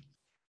population.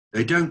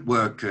 They don't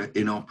work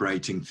in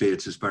operating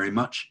theatres very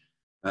much.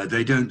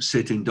 They don't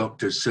sit in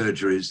doctors'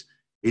 surgeries.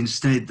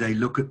 Instead, they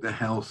look at the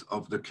health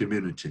of the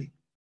community.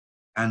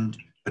 And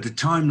at a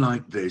time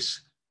like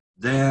this,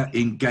 their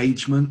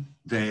engagement,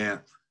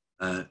 their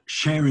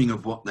sharing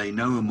of what they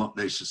know and what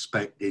they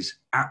suspect is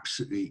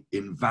absolutely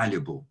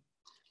invaluable.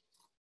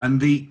 And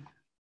the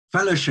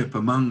fellowship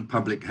among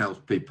public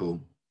health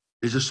people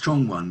is a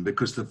strong one,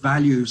 because the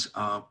values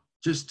are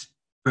just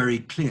very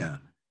clear.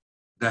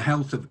 The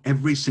health of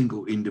every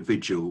single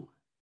individual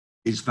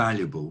is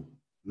valuable.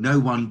 No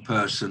one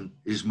person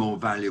is more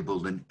valuable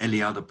than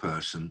any other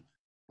person.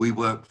 We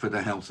work for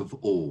the health of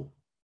all.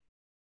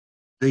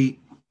 The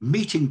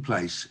meeting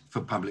place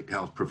for public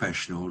health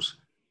professionals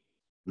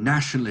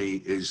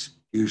nationally is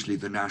usually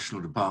the National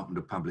Department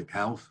of Public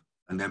Health,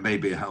 and there may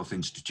be a health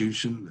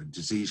institution, a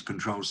disease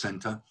control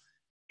center.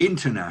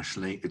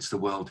 Internationally, it's the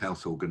World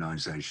Health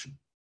Organization.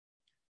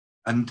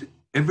 And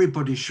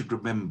everybody should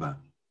remember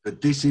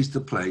that this is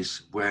the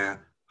place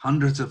where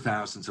hundreds of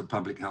thousands of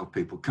public health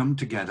people come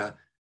together,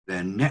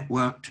 they're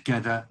networked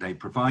together, they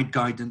provide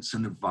guidance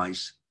and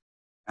advice,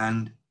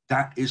 and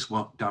that is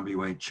what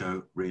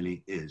WHO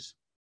really is.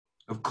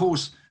 Of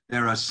course,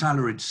 there are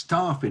salaried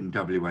staff in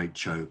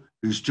WHO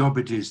whose job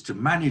it is to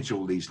manage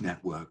all these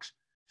networks,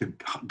 to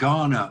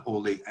garner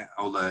all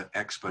the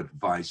expert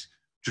advice,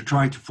 to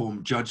try to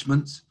form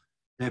judgments.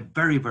 They're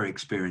very, very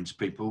experienced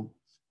people.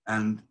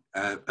 And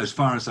as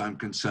far as I'm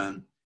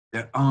concerned,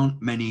 there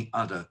aren't many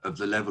other of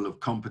the level of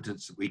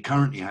competence that we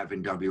currently have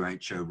in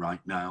WHO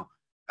right now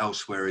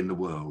elsewhere in the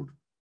world.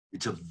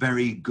 It's a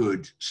very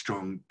good,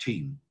 strong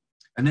team.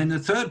 And then the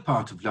third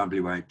part of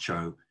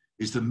WHO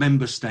is the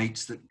member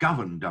states that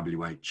govern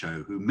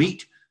WHO, who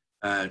meet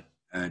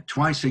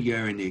twice a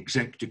year in the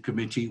executive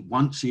committee,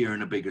 once a year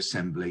in a big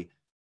assembly,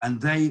 and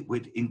they,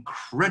 with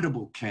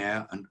incredible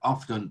care and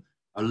often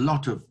a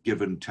lot of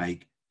give and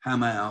take,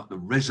 hammer out the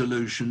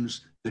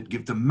resolutions that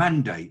give the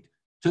mandate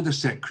to the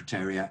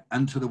Secretariat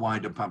and to the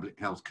wider public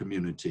health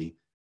community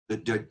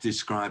that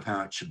describe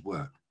how it should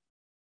work.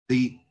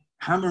 The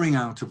hammering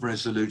out of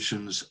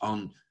resolutions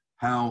on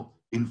how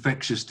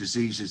infectious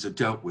diseases are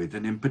dealt with,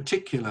 and in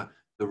particular,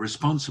 the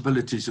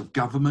responsibilities of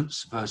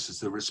governments versus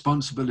the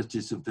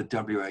responsibilities of the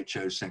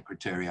WHO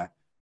Secretariat,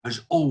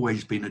 has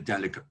always been a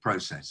delicate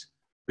process,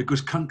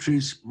 because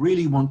countries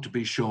really want to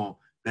be sure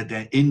that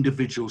their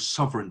individual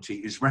sovereignty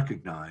is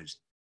recognized.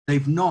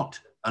 They've not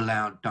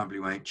allowed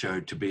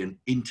WHO to be an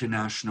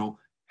international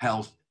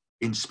health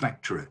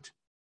inspectorate.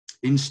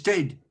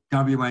 Instead,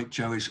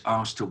 WHO is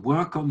asked to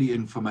work on the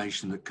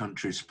information that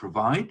countries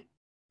provide,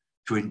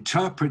 to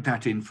interpret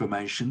that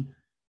information,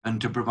 and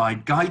to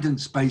provide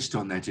guidance based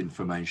on that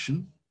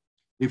information.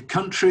 If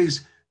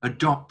countries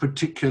adopt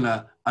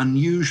particular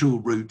unusual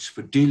routes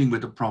for dealing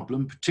with a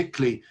problem,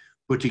 particularly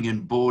putting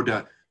in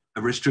border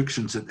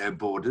restrictions at their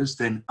borders,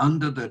 then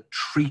under the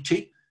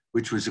treaty,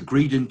 which was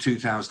agreed in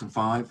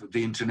 2005,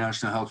 the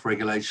International Health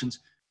Regulations,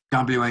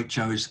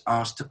 WHO is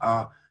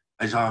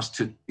asked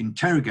to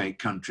interrogate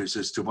countries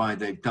as to why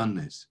they've done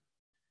this.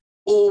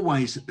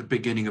 Always at the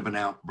beginning of an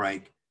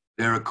outbreak,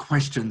 there are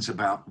questions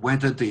about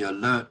whether the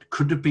alert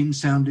could have been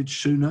sounded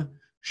sooner,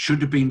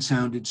 should have been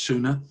sounded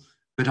sooner.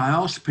 But I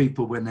ask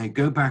people, when they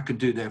go back and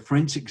do their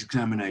forensic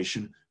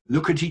examination,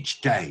 look at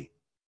each day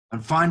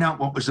and find out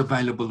what was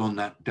available on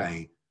that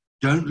day.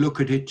 Don't look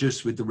at it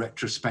just with the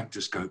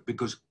retrospectoscope,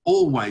 because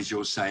always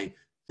you'll say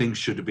things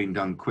should have been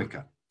done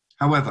quicker.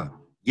 However,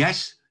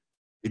 yes,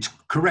 it's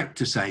correct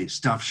to say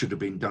stuff should have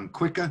been done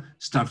quicker,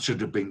 stuff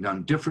should have been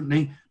done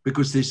differently,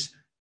 because this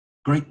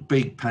great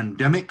big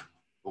pandemic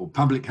or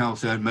public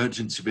health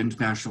emergency of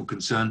international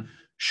concern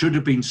should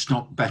have been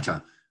stopped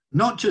better,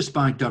 not just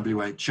by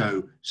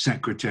WHO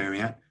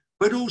Secretariat,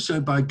 but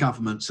also by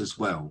governments as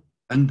well.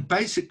 And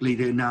basically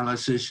the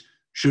analysis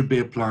should be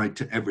applied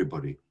to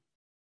everybody.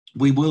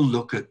 We will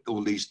look at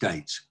all these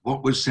dates.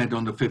 What was said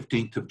on the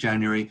 15th of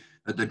January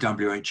at the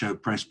WHO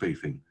press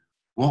briefing?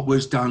 What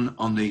was done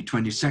on the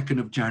 22nd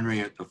of January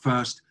at the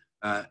first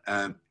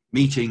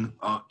meeting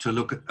to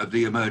look at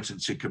the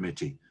emergency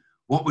committee?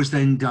 What was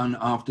then done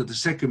after the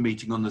second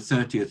meeting on the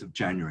 30th of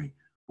January?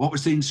 What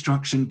was the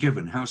instruction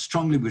given? How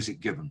strongly was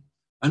it given?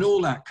 And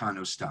all that kind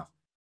of stuff.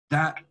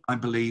 That, I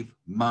believe,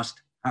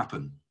 must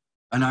happen.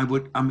 And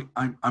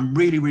I'm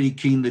really, really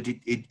keen that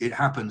it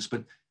happens,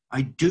 but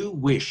I do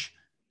wish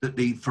that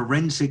the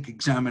forensic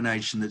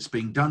examination that's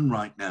being done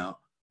right now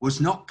was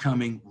not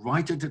coming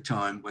right at a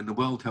time when the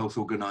World Health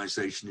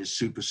Organization is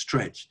super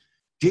stretched,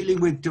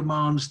 dealing with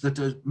demands that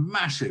are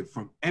massive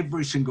from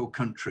every single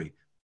country,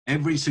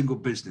 every single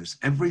business,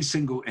 every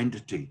single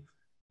entity.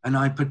 And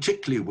I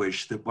particularly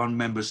wish that one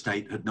member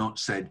state had not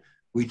said,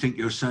 we think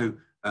you're so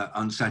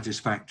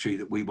unsatisfactory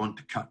that we want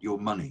to cut your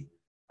money.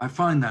 I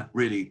find that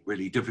really,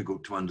 really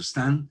difficult to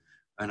understand.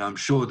 And I'm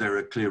sure there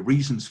are clear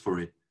reasons for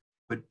it.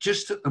 But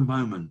just at the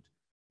moment,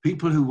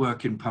 people who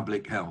work in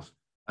public health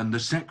and the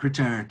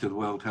Secretariat of the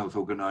World Health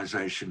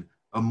Organization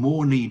are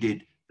more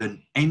needed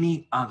than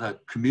any other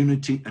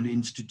community and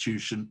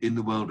institution in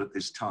the world at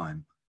this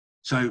time.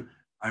 So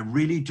I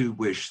really do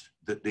wish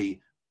that the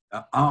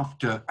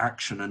after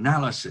action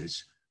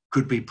analysis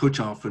could be put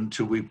off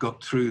until we've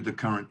got through the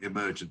current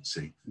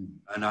emergency.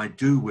 And I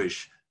do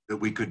wish that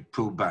we could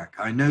pull back.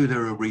 I know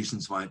there are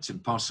reasons why it's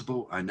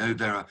impossible. I know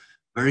there are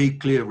very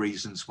clear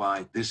reasons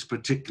why this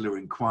particular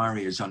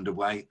inquiry is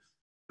underway,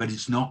 but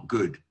it's not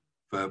good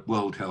for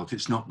world health.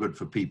 It's not good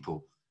for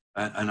people.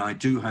 And I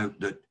do hope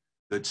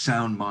that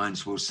sound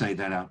minds will say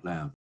that out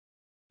loud.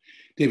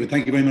 David,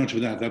 thank you very much for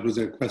that. That was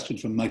a question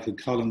from Michael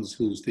Collins,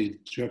 who's the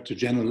Director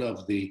General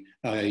of the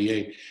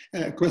IIEA.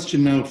 A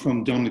question now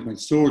from Dominic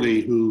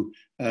McSorley, who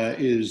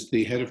is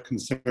the Head of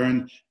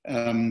Concern.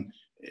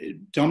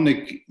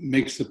 Dominic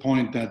makes the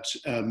point that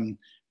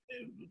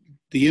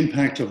the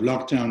impact of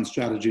lockdown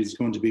strategies is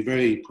going to be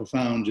very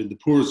profound in the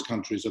poorest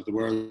countries of the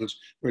world,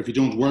 where if you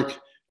don't work,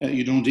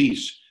 you don't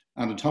eat.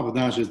 And on top of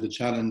that is the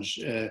challenge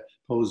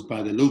posed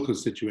by the local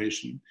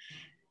situation.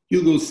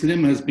 Hugo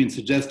Slim has been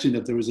suggesting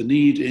that there is a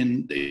need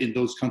in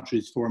those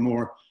countries for a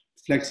more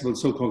flexible,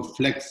 so-called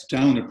flex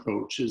down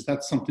approach. Is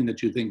that something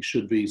that you think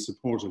should be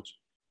supported?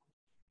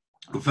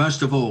 Well,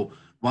 first of all,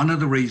 one of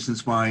the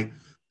reasons why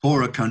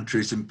poorer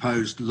countries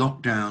imposed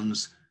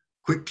lockdowns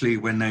quickly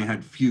when they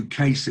had few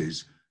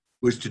cases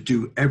was to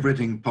do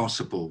everything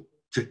possible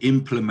to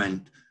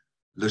implement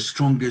the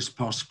strongest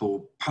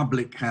possible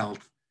public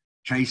health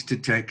case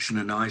detection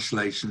and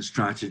isolation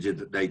strategy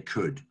that they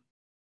could.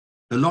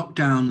 The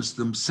lockdowns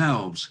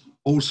themselves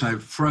also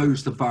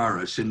froze the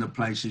virus in the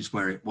places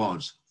where it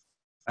was.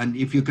 And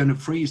if you're going to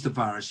freeze the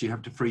virus, you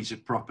have to freeze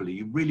it properly.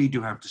 You really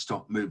do have to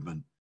stop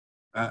movement.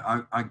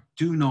 I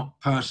do not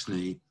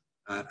personally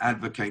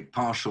advocate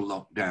partial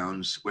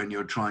lockdowns when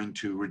you're trying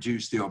to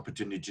reduce the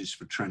opportunities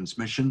for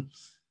transmission.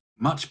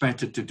 Much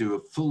better to do a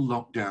full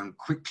lockdown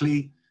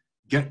quickly,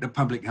 get the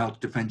public health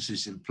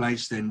defenses in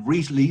place, then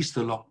release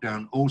the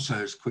lockdown also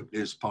as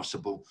quickly as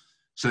possible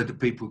so that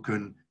people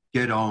can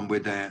get on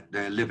with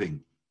their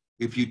living.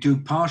 If you do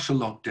partial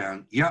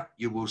lockdown, yeah,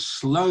 you will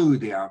slow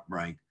the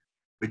outbreak,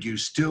 but you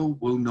still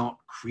will not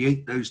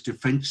create those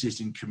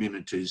defenses in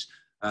communities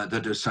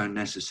that are so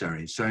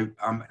necessary. So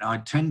I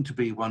tend to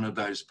be one of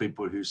those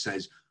people who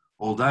says,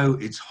 although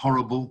it's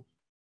horrible,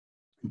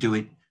 do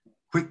it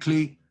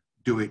quickly,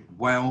 do it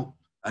well,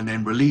 and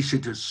then release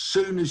it as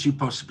soon as you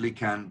possibly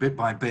can, bit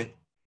by bit,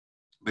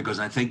 because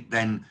I think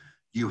then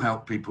you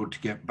help people to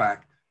get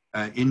back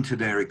into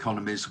their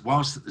economies,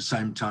 whilst at the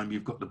same time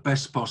you've got the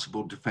best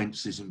possible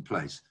defences in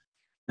place.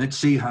 Let's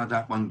see how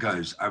that one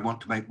goes. I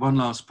want to make one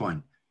last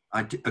point.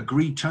 I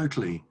agree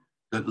totally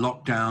that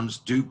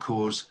lockdowns do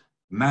cause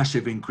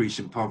massive increase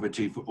in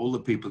poverty for all the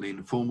people in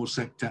the informal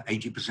sector.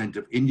 80%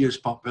 of India's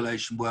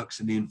population works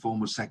in the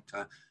informal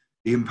sector.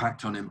 The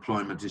impact on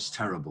employment is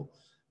terrible.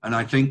 And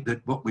I think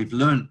that what we've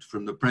learned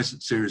from the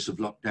present series of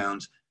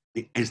lockdowns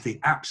is the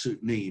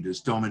absolute need, as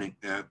Dominic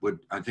would,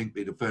 I think,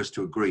 be the first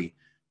to agree,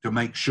 to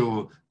make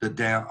sure that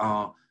there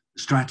are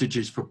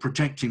strategies for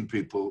protecting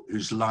people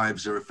whose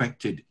lives are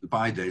affected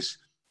by this.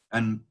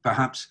 And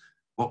perhaps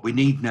what we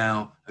need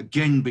now,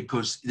 again,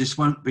 because this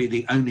won't be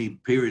the only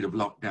period of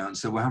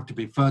lockdowns, there will have to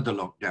be further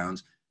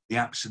lockdowns, the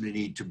absolute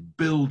need to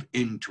build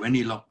into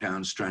any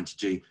lockdown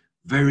strategy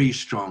very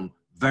strong,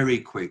 very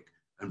quick,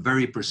 and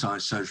very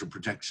precise social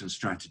protection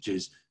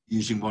strategies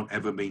using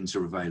whatever means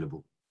are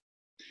available.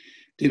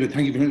 David,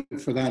 thank you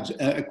for that.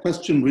 A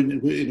question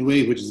in a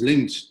way which is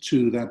linked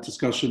to that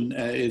discussion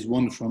is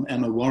one from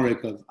Emma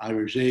Warwick of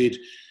Irish Aid.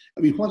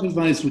 I mean, what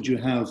advice would you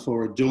have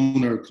for a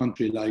donor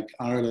country like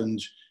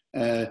Ireland,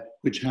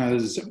 which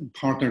has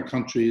partner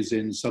countries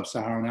in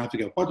sub-Saharan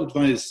Africa? What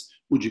advice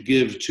would you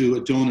give to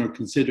a donor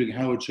considering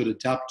how it should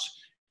adapt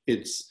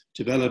its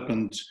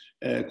development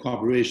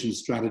cooperation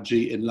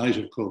strategy in light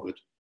of COVID?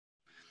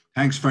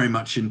 Thanks very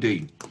much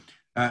indeed.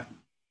 I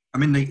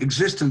mean, the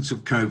existence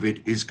of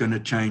COVID is going to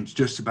change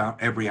just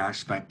about every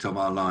aspect of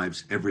our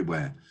lives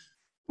everywhere.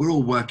 We're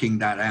all working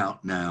that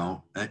out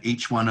now,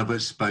 each one of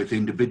us, both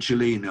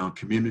individually in our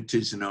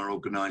communities and our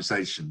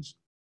organizations.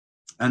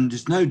 And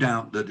there's no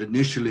doubt that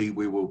initially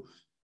we will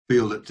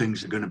feel that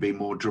things are going to be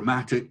more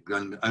dramatic,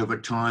 and over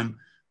time,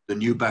 the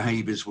new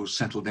behaviors will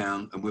settle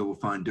down and we will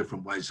find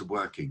different ways of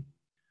working.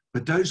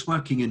 But those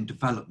working in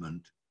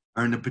development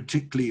are in a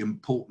particularly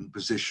important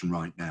position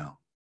right now.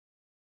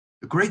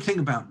 The great thing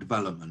about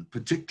development,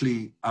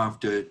 particularly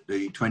after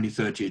the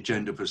 2030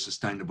 Agenda for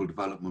Sustainable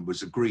Development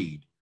was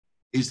agreed,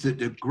 is that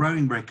the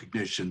growing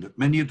recognition that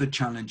many of the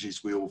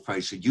challenges we all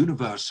face are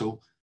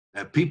universal,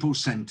 they're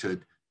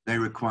people-centered, they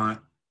require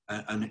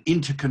an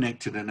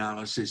interconnected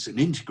analysis, an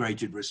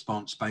integrated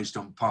response based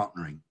on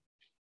partnering.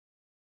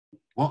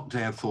 What,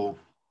 therefore,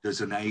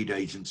 does an aid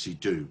agency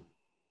do?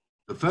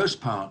 The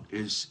first part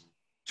is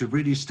to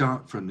really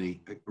start from the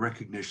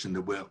recognition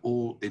that we're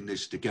all in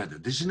this together.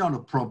 This is not a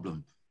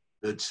problem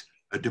that's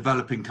a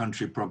developing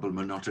country problem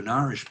and not an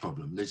Irish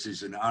problem. This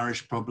is an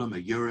Irish problem, a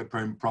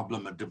European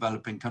problem, a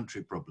developing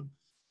country problem.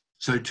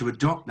 So to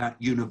adopt that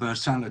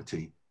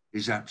universality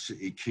is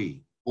absolutely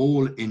key,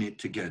 all in it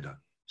together.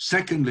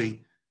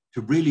 Secondly,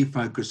 to really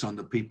focus on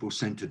the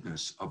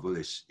people-centeredness of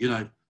this. You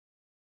know,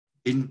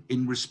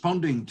 in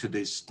responding to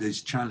this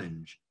 --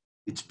 challenge,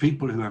 it's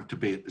people who have to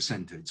be at the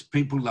center. It's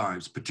people's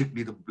lives,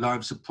 particularly the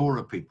lives of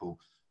poorer people,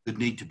 that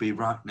need to be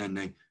right in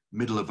the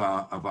middle of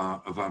our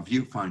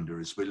viewfinder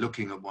as we're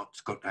looking at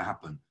what's got to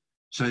happen.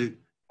 So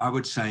I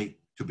would say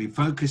to be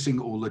focusing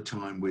all the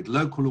time with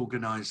local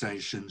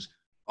organizations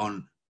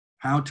on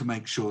how to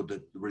make sure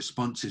that the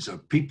responses are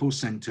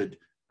people-centered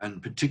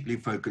and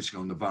particularly focusing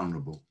on the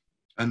vulnerable.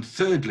 And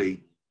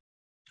thirdly,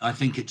 I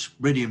think it's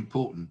really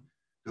important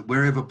that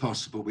wherever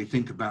possible, we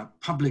think about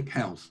public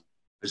health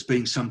as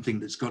being something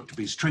that's got to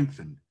be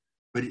strengthened.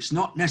 But it's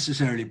not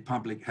necessarily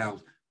public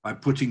health by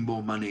putting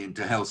more money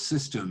into health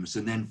systems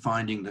and then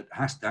finding that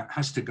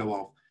has to go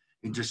off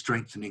into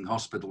strengthening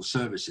hospital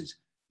services.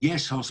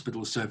 Yes,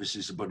 hospital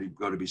services have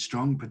got to be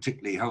strong,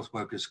 particularly health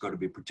workers have got to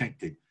be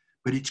protected,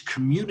 but it's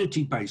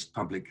community-based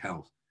public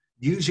health,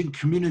 using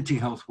community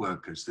health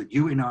workers that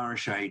you in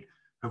Irish Aid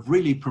have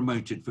really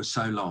promoted for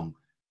so long.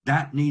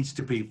 That needs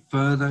to be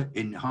further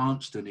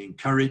enhanced and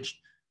encouraged.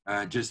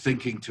 Just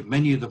thinking to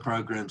many of the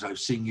programs I've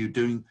seen you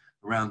doing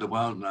around the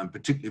world, and I'm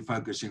particularly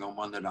focusing on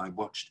one that I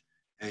watched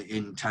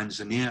in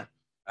Tanzania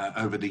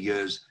over the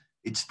years.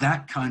 It's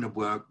that kind of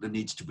work that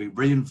needs to be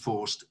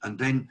reinforced and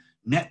then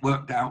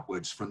networked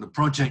outwards from the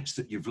projects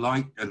that you've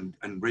liked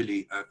and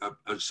really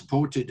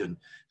supported and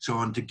so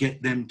on, to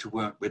get them to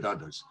work with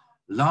others.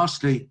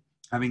 Lastly,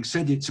 having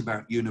said it's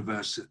about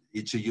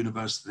it's a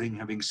universal thing,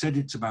 having said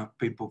it's about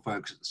people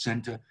folks at the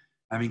center,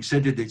 having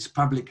said it's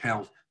public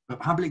health, but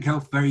public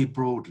health very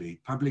broadly,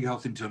 public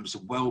health in terms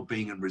of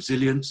well-being and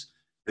resilience.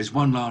 There's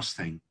one last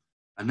thing,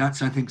 and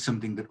that's, I think,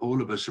 something that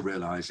all of us are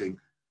realizing,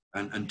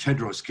 and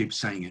Tedros keeps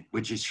saying it,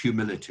 which is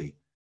humility.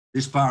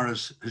 This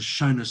virus has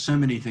shown us so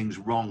many things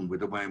wrong with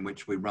the way in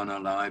which we run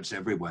our lives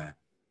everywhere,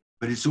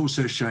 but it's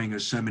also showing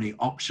us so many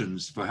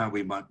options for how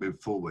we might move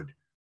forward.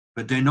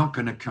 But they're not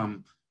going to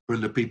come from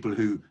the people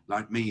who,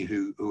 like me,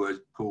 who are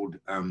called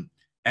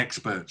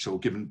experts or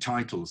given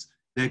titles.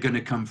 They're going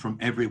to come from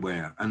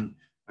everywhere, and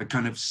a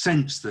kind of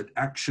sense that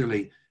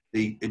actually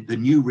the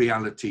new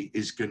reality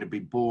is going to be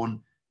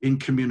born in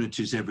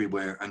communities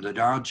everywhere, and that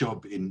our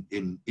job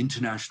in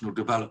international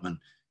development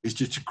is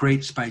just to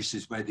create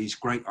spaces where these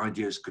great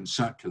ideas can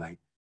circulate.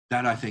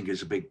 That, I think,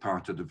 is a big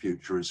part of the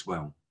future as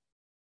well.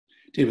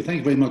 David, thank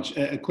you very much.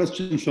 A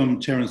question from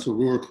Terence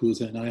O'Rourke,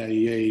 who's an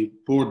IIEA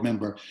board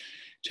member.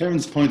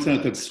 Terence points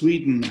out that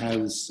Sweden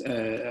has,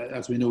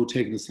 as we know,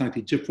 taken a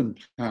slightly different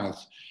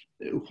path.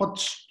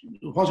 What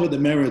are the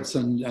merits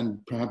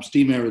and perhaps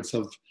demerits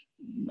of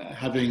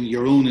having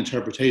your own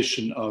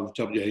interpretation of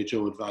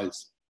WHO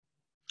advice?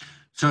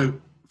 So,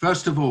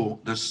 first of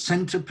all, the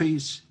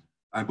centerpiece,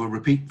 I will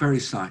repeat very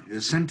slightly,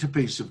 the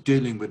centerpiece of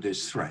dealing with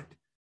this threat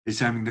is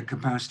having the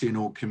capacity in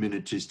all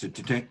communities to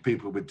detect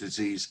people with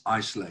disease,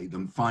 isolate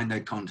them, find their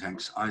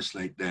contacts,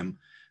 isolate them,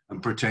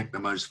 and protect the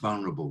most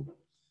vulnerable.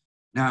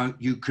 Now,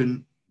 you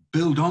can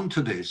build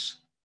onto this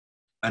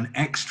an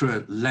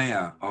extra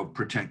layer of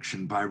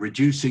protection by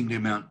reducing the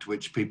amount to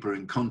which people are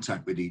in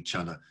contact with each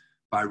other,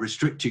 by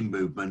restricting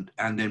movement,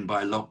 and then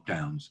by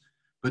lockdowns.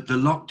 But the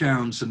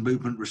lockdowns and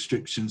movement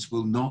restrictions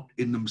will not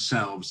in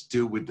themselves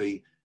deal with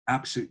the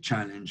absolute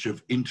challenge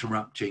of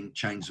interrupting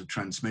chains of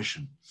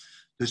transmission.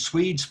 The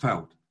Swedes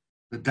felt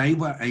that they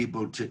were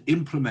able to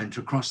implement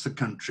across the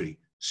country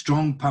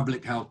strong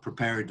public health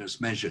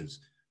preparedness measures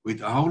with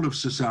the whole of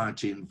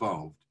society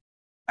involved.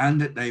 and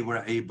that they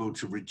were able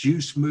to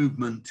reduce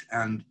movement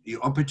and the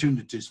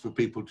opportunities for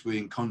people to be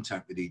in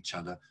contact with each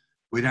other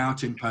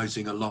without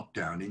imposing a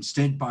lockdown.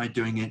 Instead, by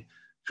doing it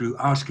through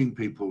asking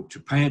people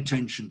to pay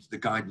attention to the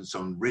guidance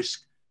on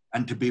risk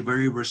and to be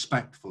very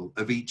respectful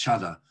of each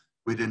other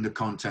within the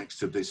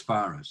context of this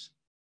virus.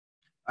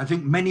 I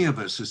think many of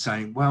us are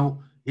saying,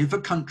 well, if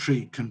a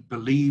country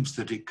believes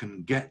that it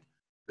can get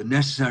the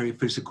necessary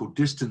physical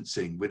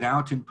distancing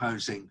without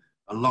imposing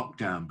a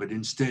lockdown, but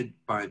instead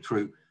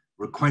through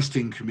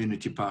requesting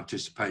community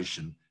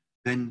participation,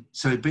 then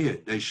so be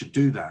it, they should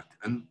do that.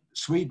 And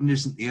Sweden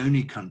isn't the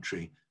only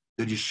country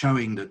that is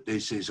showing that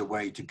this is a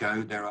way to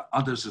go. There are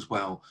others as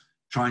well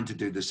trying to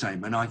do the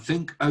same. And I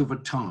think over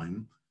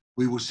time,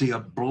 we will see a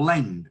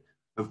blend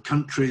of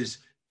countries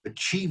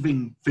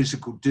achieving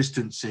physical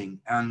distancing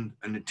and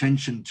an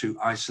attention to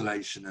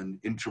isolation and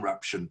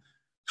interruption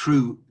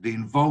through the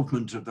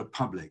involvement of the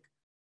public,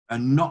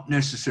 and not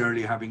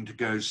necessarily having to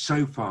go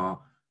so far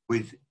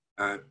with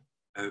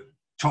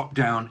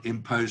top-down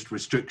imposed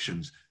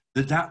restrictions.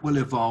 That will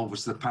evolve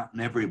as the pattern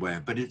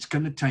everywhere, but it's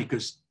going to take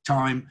us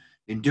time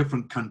in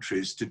different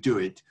countries to do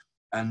it,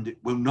 and it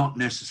will not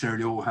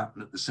necessarily all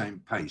happen at the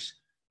same pace.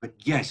 But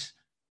yes,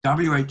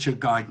 WHO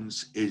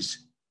guidance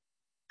is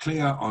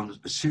clear on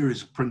a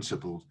series of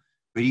principles,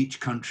 but each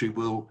country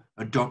will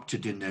adopt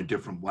it in their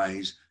different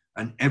ways,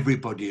 and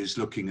everybody is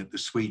looking at the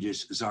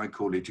Swedish, as I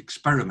call it,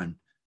 experiment,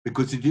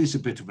 because it is a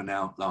bit of an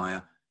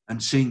outlier,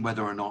 and seeing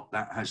whether or not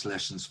that has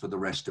lessons for the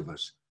rest of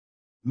us.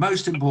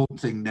 Most important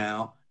thing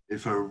now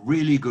is for a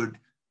really good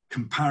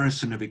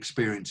comparison of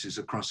experiences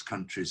across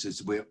countries,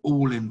 as we're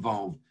all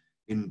involved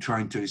in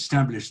trying to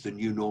establish the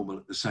new normal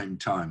at the same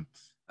time.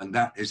 And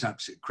that is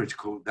absolutely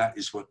critical. That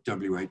is what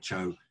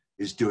WHO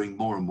is doing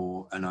more and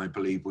more, and I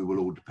believe we will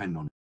all depend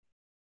on it.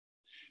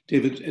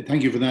 David,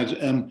 thank you for that.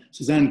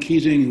 Suzanne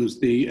Keating, who's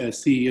the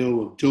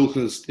CEO of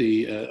DOCAS,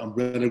 the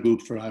umbrella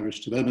group for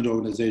Irish development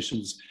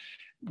organisations,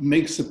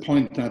 makes the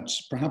point that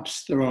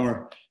perhaps there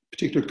are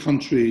particular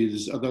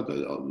countries,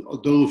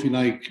 although, if you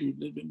like,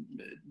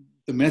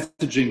 the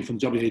messaging from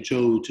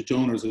WHO to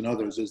donors and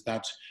others is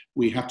that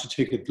we have to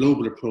take a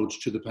global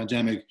approach to the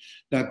pandemic,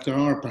 that there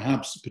are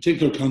perhaps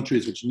particular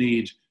countries which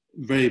need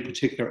very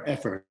particular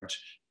effort.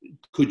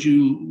 Could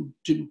you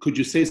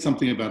say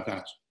something about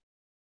that?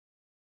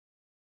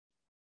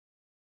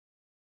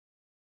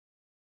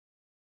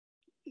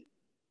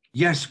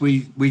 Yes,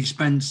 we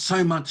spend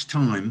so much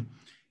time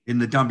in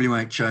the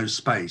WHO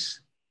space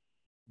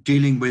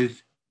dealing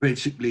with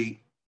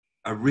basically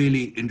a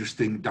really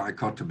interesting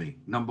dichotomy.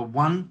 Number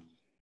one,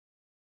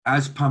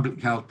 as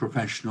public health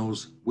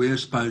professionals, we're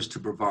supposed to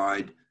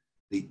provide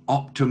the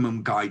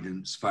optimum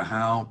guidance for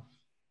how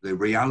the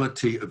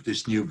reality of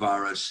this new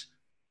virus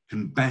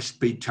can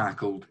best be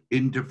tackled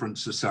in different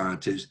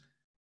societies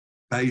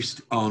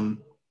based on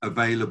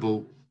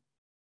available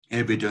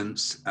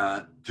evidence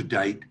to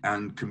date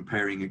and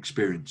comparing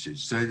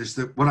experiences. So there's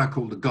what I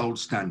call the gold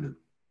standard.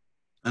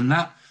 And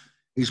that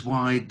is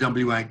why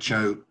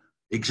WHO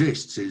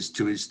exists, is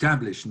to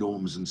establish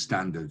norms and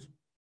standards.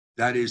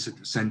 That is at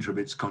the center of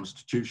its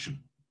constitution.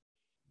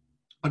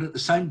 But at the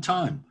same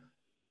time,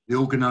 the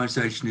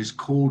organization is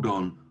called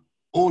on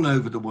all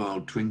over the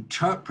world to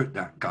interpret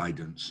that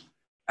guidance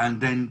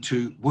and then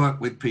to work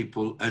with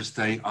people as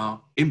they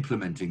are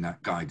implementing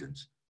that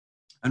guidance.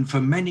 And for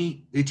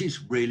many, it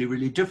is really,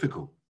 really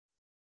difficult.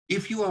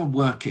 If you are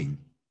working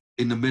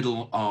in the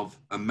middle of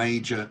a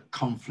major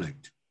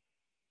conflict,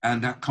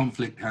 and that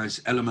conflict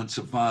has elements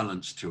of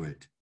violence to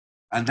it,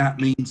 and that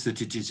means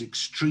that it is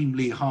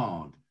extremely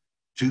hard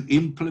to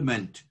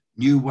implement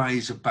new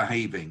ways of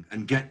behaving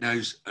and get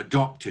those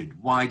adopted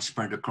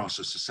widespread across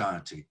a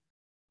society.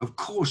 Of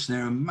course,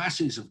 there are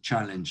masses of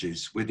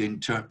challenges with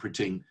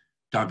interpreting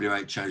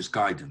WHO's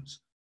guidance.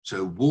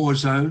 So war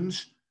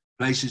zones,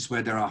 places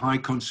where there are high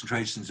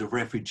concentrations of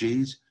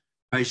refugees,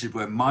 places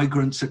where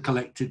migrants are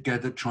collected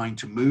together trying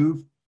to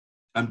move,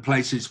 and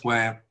places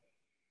where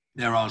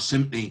there are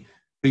simply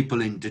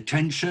people in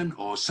detention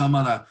or some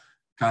other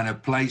kind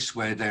of place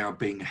where they are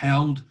being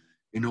held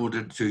in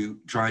order to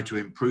try to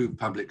improve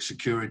public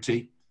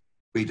security,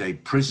 be they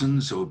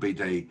prisons or be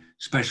they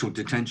special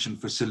detention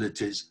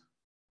facilities.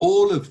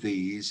 All of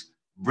these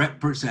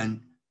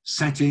represent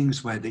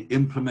settings where the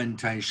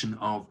implementation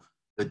of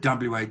the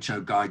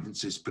WHO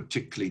guidance is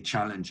particularly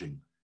challenging.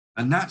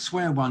 And that's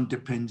where one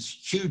depends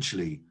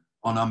hugely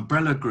on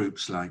umbrella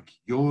groups like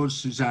yours,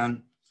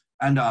 Suzanne,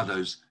 and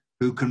others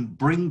who can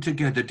bring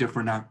together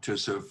different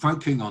actors who are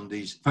focusing on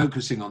these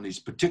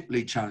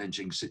particularly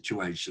challenging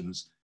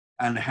situations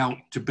and help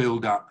to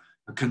build up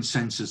a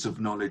consensus of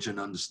knowledge and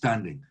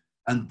understanding.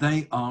 And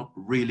they are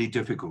really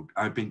difficult.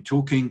 I've been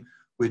talking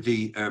with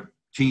the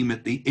team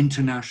at the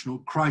International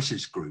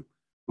Crisis Group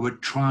who are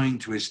trying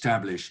to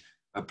establish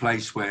a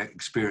place where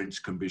experience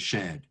can be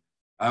shared.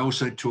 I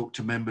also talked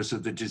to members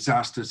of the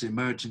Disasters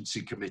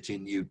Emergency Committee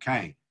in the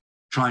UK,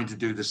 trying to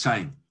do the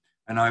same.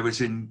 And I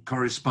was in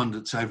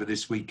correspondence over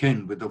this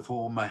weekend with the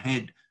former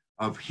head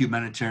of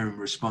humanitarian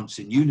response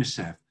in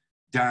UNICEF,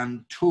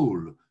 Dan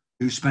Toole,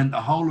 who spent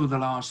the whole of the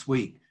last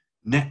week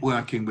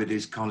networking with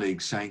his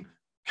colleagues, saying,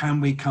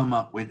 can we come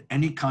up with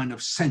any kind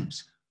of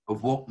sense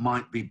of what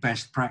might be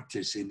best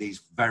practice in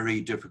these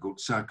very difficult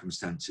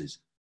circumstances?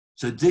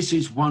 So this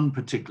is one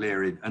particular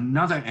area.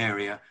 Another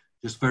area,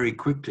 just very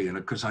quickly, and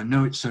because I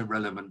know it's so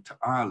relevant to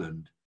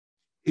Ireland,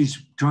 is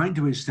trying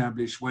to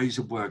establish ways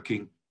of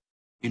working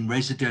in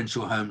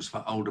residential homes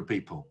for older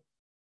people.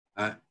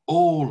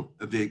 All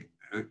of the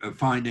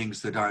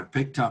findings that I've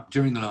picked up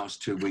during the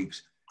last 2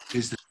 weeks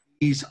is that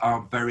these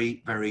are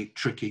very, very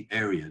tricky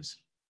areas.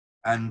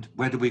 And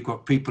whether we've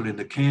got people in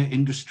the care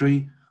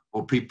industry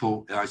or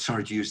people,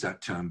 sorry to use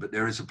that term, but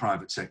there is a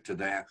private sector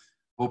there,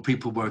 or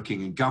people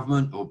working in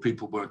government or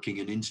people working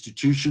in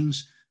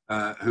institutions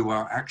who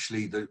are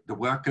actually the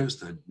workers,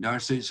 the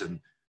nurses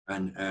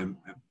and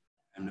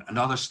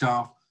other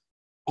staff,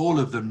 all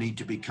of them need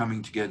to be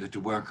coming together to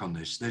work on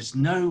this. There's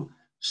no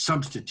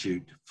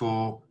substitute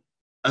for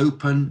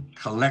open,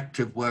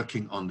 collective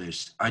working on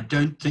this. I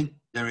don't think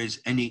there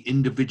is any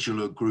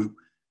individual or group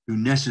who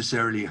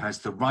necessarily has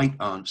the right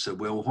answer.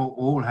 We're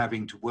all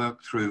having to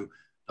work through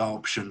the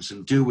options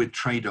and deal with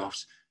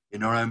trade-offs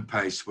in our own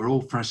pace. We're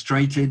all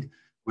frustrated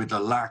with the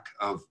lack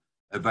of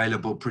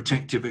available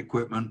protective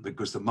equipment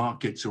because the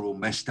markets are all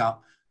messed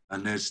up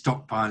and there's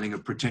stockpiling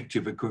of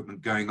protective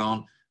equipment going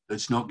on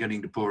that's not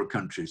getting to poorer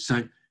countries.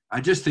 So I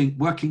just think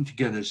working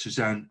together,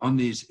 Suzanne, on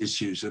these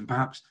issues, and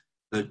perhaps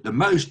the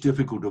most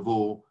difficult of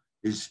all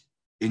is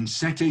in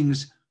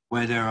settings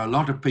where there are a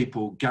lot of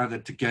people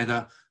gathered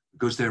together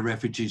because they're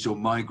refugees or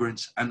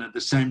migrants, and at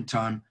the same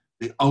time,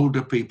 the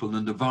older people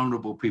and the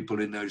vulnerable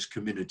people in those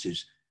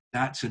communities.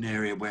 That's an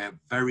area where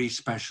very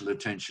special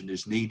attention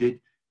is needed.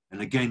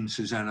 And again,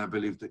 Suzanne, I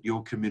believe that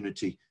your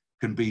community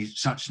can be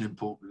such an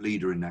important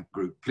leader in that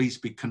group. Please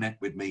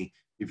connect with me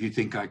if you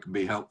think I can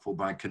be helpful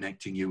by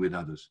connecting you with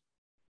others.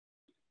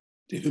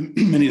 David,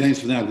 many thanks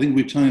for that. I think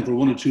we've time for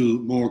one or two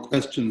more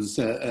questions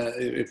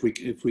if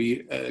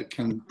we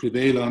can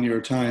prevail on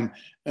your time.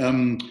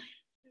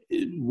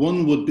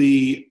 One would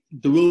be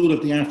the role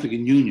of the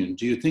African Union.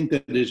 Do you think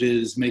that it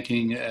is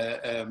making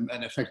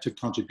an effective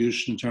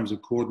contribution in terms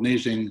of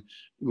coordinating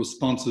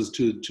responses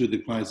to the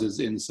crisis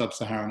in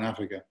sub-Saharan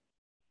Africa?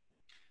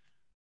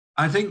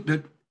 I think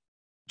that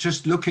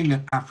just looking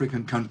at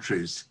African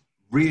countries,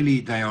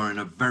 really they are in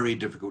a very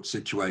difficult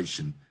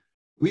situation.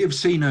 We have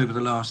seen over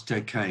the last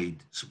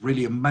decade some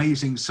really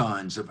amazing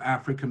signs of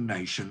African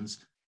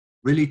nations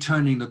really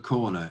turning the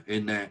corner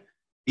in their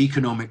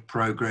economic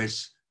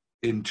progress,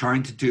 in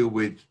trying to deal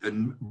with a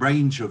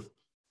range of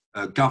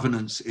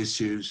governance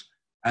issues,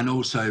 and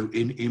also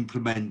in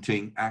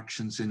implementing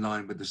actions in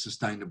line with the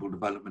Sustainable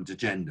Development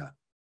Agenda.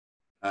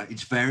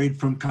 It's varied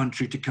from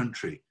country to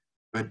country,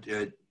 but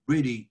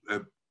really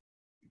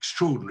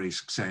extraordinary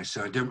success.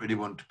 So I don't really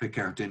want to pick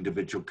out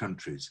individual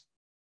countries.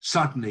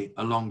 Suddenly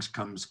along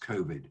comes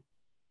COVID.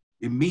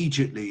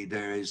 Immediately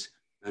there is,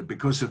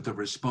 because of the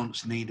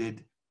response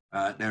needed,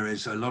 there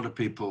is a lot of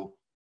people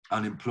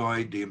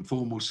unemployed, the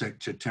informal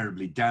sector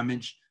terribly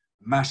damaged,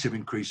 massive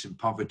increase in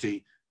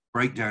poverty,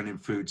 breakdown in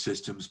food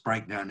systems,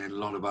 breakdown in a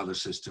lot of other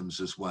systems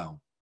as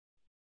well.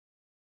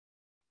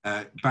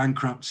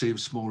 Bankruptcy of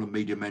small and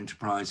medium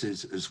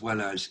enterprises, as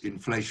well as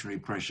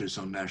inflationary pressures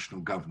on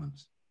national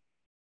governments.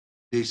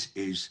 This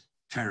is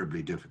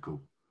terribly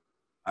difficult.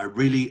 I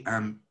really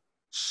am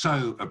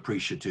so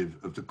appreciative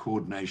of the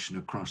coordination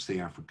across the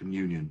African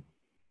Union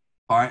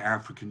by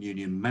African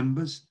Union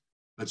members,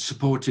 but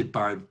supported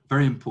by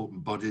very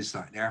important bodies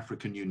like the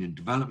African Union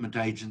Development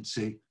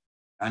Agency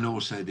and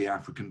also the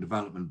African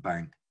Development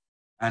Bank.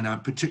 And I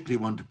particularly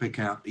want to pick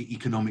out the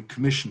Economic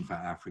Commission for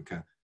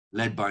Africa,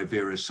 led by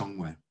Vera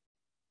Songwe.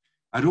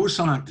 I'd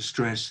also like to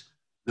stress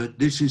that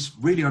this is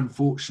really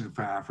unfortunate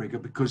for Africa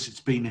because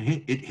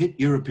it hit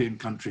European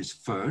countries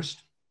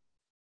first.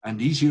 And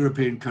these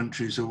European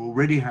countries are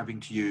already having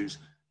to use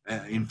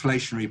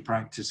inflationary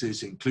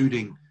practices,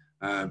 including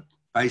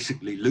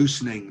basically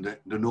loosening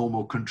the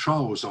normal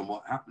controls on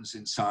what happens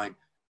inside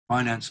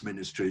finance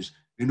ministries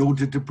in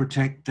order to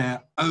protect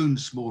their own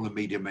small and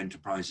medium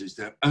enterprises,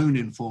 their own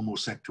informal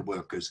sector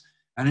workers,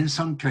 and in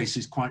some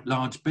cases quite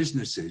large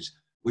businesses,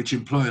 which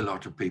employ a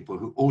lot of people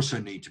who also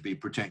need to be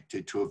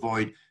protected to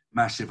avoid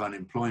massive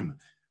unemployment.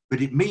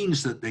 But it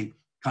means that the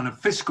kind of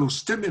fiscal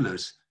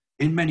stimulus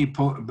in many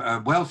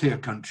wealthier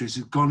countries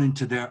has gone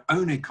into their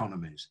own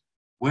economies.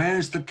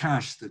 Where's the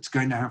cash that's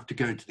going to have to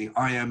go to the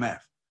IMF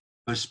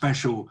for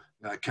special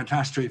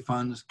catastrophe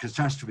funds,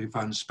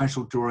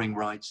 special drawing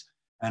rights,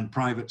 and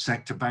private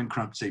sector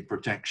bankruptcy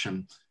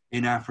protection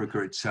in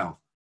Africa itself?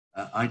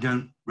 I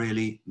don't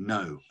really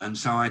know. And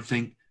so I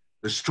think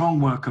the strong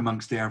work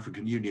amongst the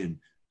African Union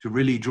to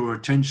really draw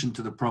attention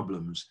to the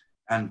problems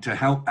and to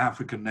help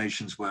African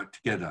nations work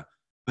together,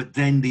 but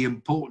then the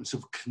importance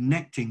of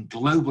connecting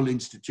global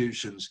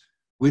institutions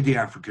with the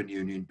African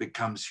Union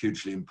becomes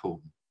hugely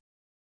important.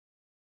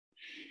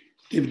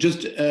 David,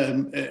 just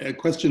a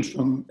question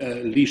from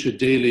Leisha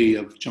Daly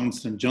of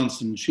Johnson &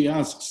 Johnson. She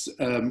asks,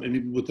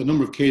 with the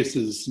number of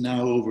cases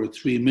now over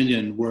 3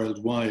 million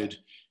worldwide,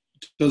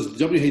 does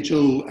the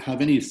WHO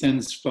have any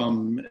sense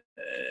from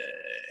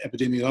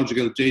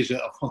epidemiological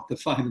data of what the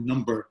final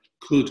number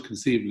could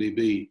conceivably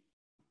be?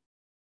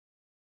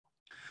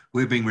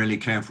 We're being really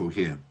careful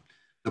here.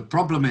 The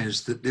problem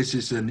is that this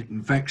is an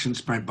infection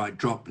spread by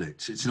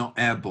droplets. It's not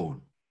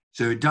airborne.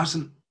 So it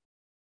doesn't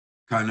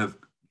kind of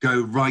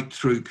go right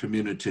through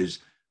communities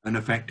and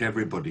affect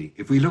everybody.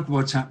 If we look at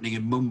what's happening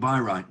in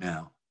Mumbai right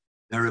now,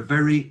 there are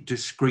very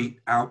discrete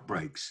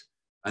outbreaks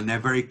and they're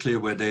very clear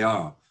where they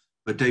are,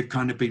 but they've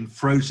kind of been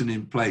frozen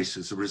in place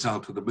as a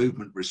result of the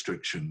movement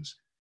restrictions.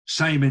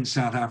 Same in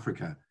South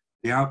Africa.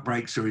 The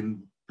outbreaks are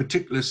in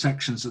particular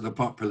sections of the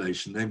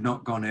population. They've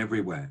not gone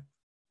everywhere.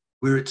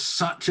 We're at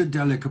such a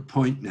delicate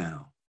point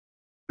now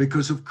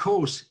because, of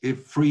course,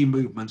 if free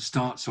movement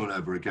starts all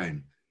over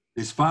again,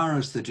 this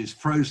virus that is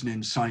frozen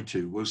in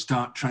situ will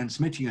start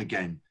transmitting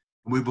again,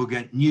 and we will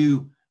get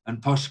new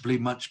and possibly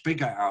much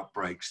bigger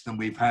outbreaks than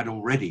we've had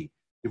already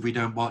if we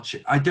don't watch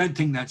it. I don't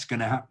think that's going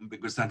to happen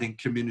because I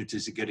think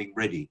communities are getting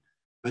ready.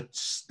 But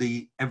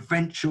the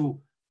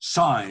eventual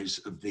size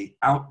of the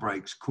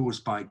outbreaks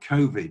caused by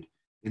COVID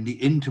in the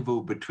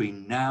interval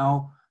between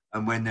now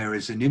and when there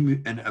is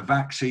a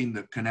vaccine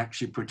that can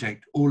actually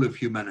protect all of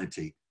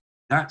humanity,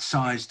 that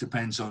size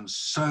depends on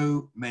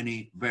so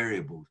many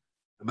variables,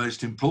 the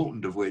most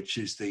important of which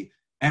is the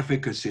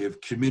efficacy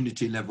of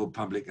community-level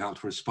public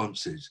health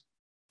responses.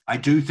 I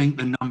do think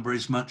the number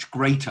is much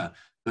greater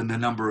than the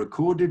number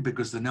recorded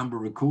because the number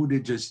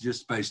recorded is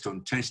just based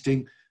on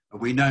testing. And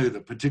we know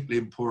that particularly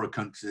in poorer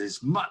countries,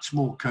 there's much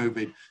more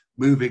COVID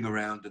moving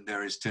around than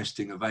there is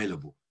testing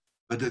available.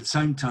 But at the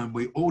same time,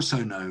 we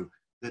also know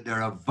that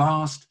there are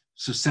vast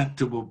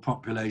susceptible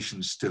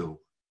populations still.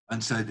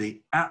 And so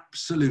the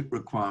absolute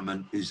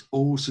requirement is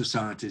all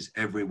societies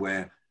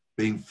everywhere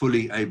being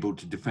fully able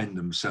to defend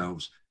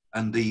themselves.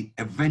 And the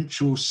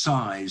eventual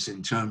size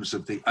in terms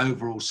of the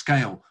overall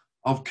scale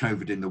of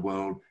COVID in the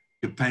world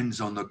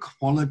depends on the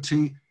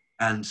quality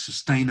and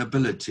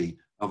sustainability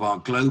of our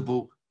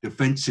global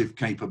defensive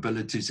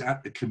capabilities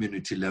at the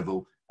community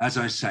level, as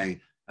I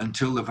say,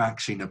 until the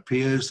vaccine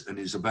appears and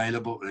is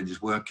available and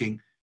is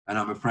working. And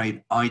I'm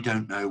afraid I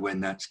don't know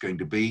when that's going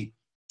to be.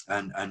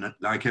 And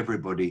like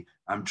everybody,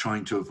 I'm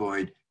trying to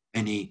avoid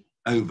any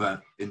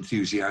over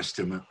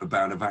enthusiasm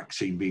about a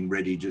vaccine being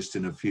ready just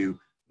in a few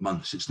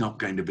months. It's not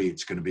going to be,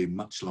 it's going to be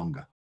much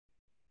longer.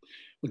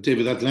 Well,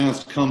 David, that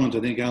last comment, I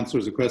think,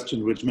 answers a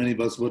question which many of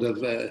us would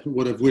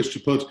have wished to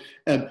put.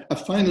 A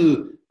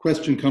final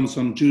question comes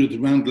from Judith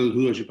Randall,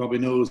 who, as you probably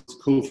know, is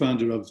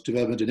co-founder of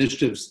Development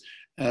Initiatives.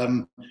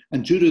 And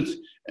Judith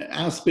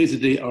asked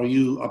basically, are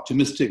you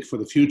optimistic for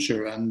the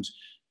future? And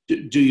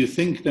do you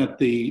think that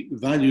the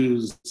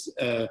values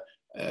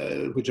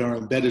which are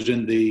embedded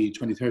in the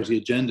 2030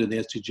 agenda and the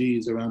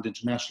SDGs around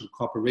international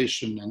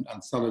cooperation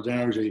and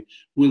solidarity,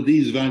 will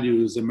these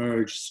values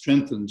emerge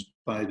strengthened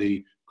by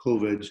the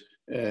COVID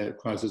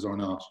crisis or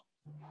not?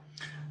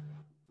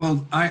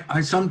 Well,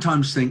 I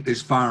sometimes think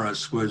this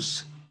virus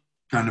was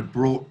kind of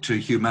brought to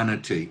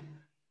humanity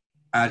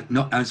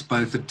not as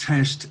both a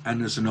test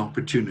and as an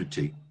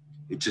opportunity.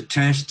 It's a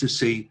test to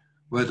see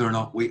whether or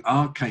not we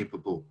are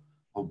capable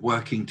of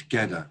working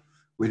together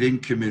within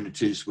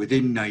communities,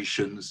 within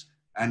nations,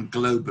 and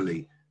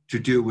globally to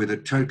deal with a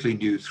totally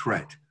new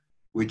threat,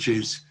 which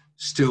is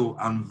still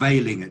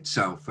unveiling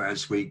itself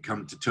as we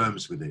come to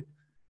terms with it.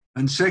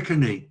 And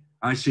secondly,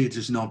 I see it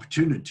as an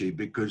opportunity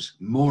because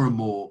more and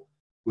more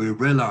we're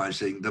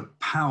realizing the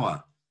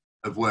power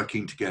of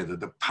working together,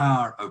 the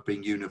power of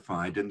being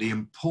unified, and the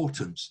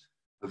importance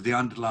of the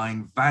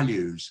underlying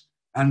values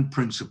and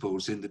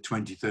principles in the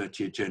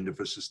 2030 Agenda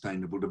for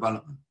Sustainable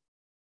Development.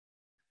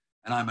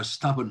 And I'm a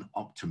stubborn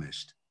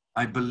optimist.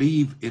 I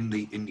believe in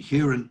the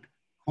inherent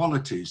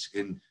qualities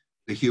in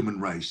the human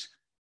race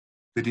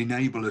that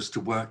enable us to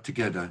work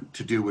together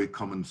to deal with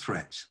common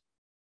threats.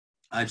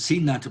 I've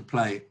seen that at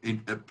play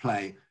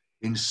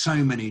in so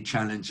many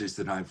challenges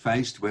that I've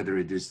faced, whether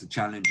it is the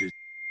challenges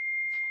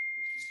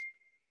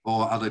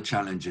or other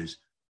challenges.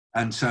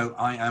 And so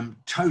I am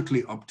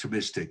totally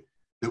optimistic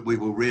that we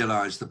will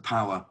realize the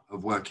power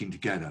of working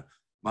together.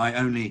 My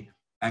only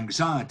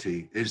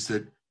anxiety is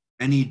that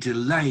any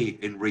delay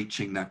in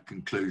reaching that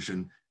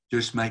conclusion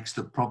just makes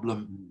the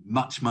problem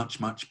much, much,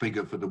 much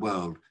bigger for the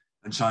world.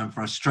 And so I'm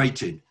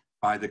frustrated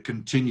by the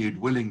continued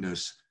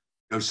willingness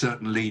of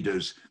certain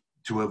leaders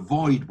to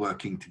avoid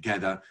working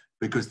together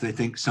because they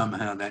think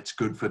somehow that's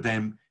good for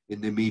them in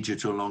the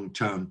immediate or long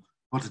term.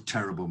 What a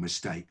terrible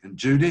mistake. And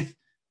Judith,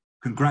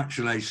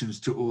 congratulations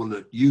to all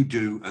that you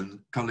do and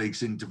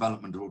colleagues in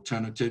Development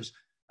Alternatives.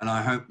 And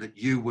I hope that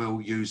you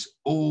will use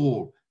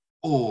all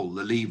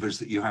the levers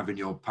that you have in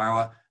your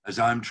power, as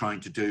I'm trying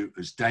to do,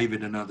 as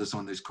David and others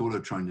on this call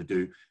are trying to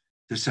do,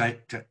 to say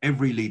to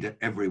every leader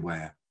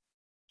everywhere,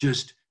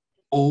 just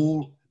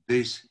all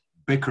this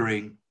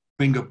bickering,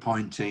 finger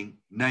pointing,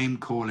 name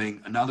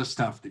calling, and other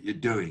stuff that you're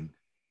doing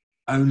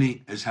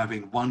only as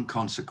having one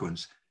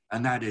consequence,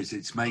 and that is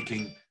it's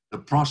making the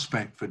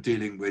prospect for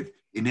dealing with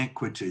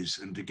inequities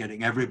and to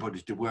getting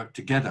everybody to work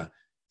together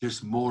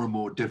just more and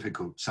more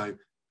difficult. So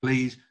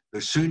please,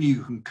 the sooner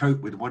you can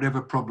cope with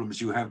whatever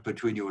problems you have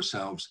between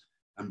yourselves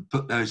and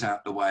put those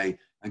out the way,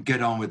 and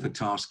get on with the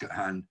task at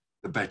hand,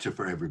 the better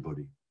for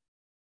everybody.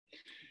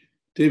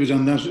 David,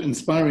 on that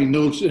inspiring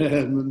note,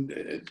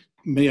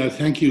 may I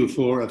thank you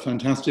for a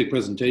fantastic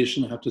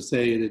presentation. I have to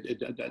say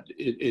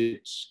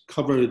it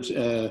covered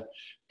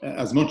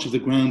as much of the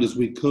ground as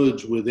we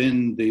could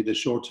within the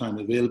short time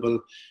available.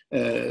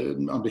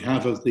 On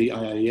behalf of the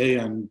IIEA,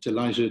 I'm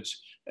delighted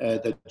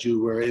that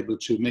you were able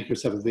to make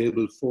yourself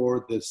available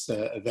for this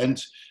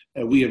event.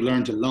 We have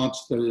learned a lot.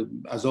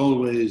 As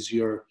always,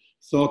 you're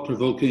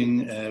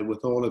thought-provoking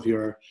with all of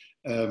your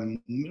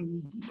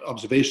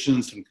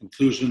observations and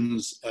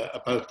conclusions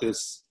about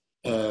this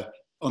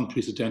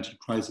unprecedented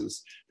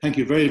crisis. Thank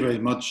you very, very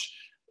much.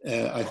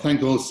 I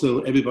thank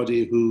also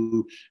everybody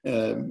who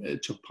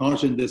took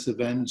part in this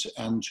event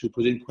and who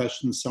put in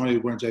questions. Sorry we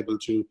weren't able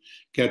to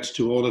get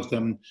to all of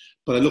them,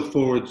 but I look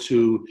forward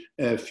to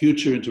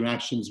future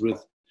interactions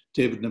with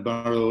David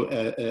Nabarro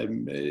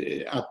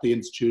at the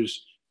Institute.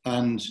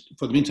 And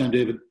for the meantime,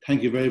 David,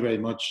 thank you very, very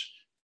much.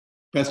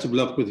 Best of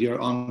luck with your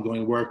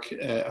ongoing work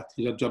at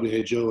the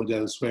WHO and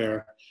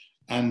elsewhere.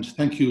 And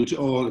thank you to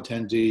all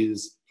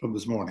attendees from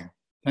this morning.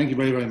 Thank you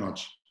very, very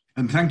much.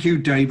 And thank you,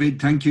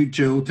 David. Thank you,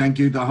 Jill. Thank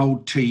you, the whole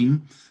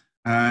team.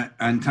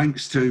 And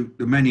thanks to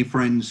the many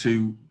friends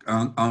who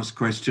asked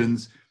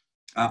questions.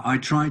 I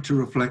try to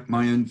reflect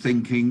my own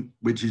thinking,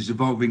 which is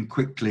evolving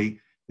quickly,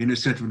 in a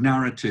set of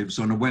narratives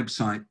on a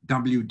website,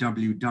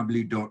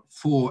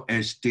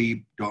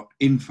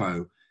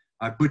 www.4sd.info.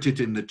 I put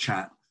it in the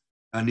chat.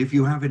 And if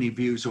you have any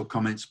views or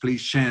comments, please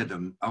share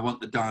them. I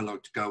want the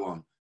dialogue to go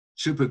on.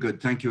 Super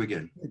good. Thank you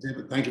again.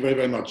 David, thank you very,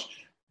 very much.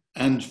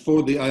 And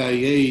for the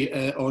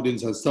IIEA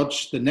audience as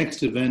such, the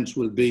next event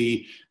will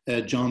be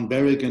John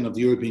Berrigan of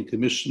the European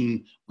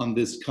Commission on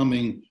this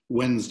coming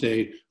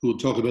Wednesday, who will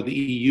talk about the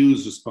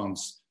EU's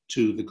response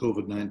to the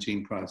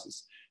COVID-19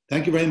 crisis.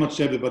 Thank you very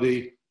much,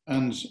 everybody,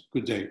 and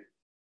good day.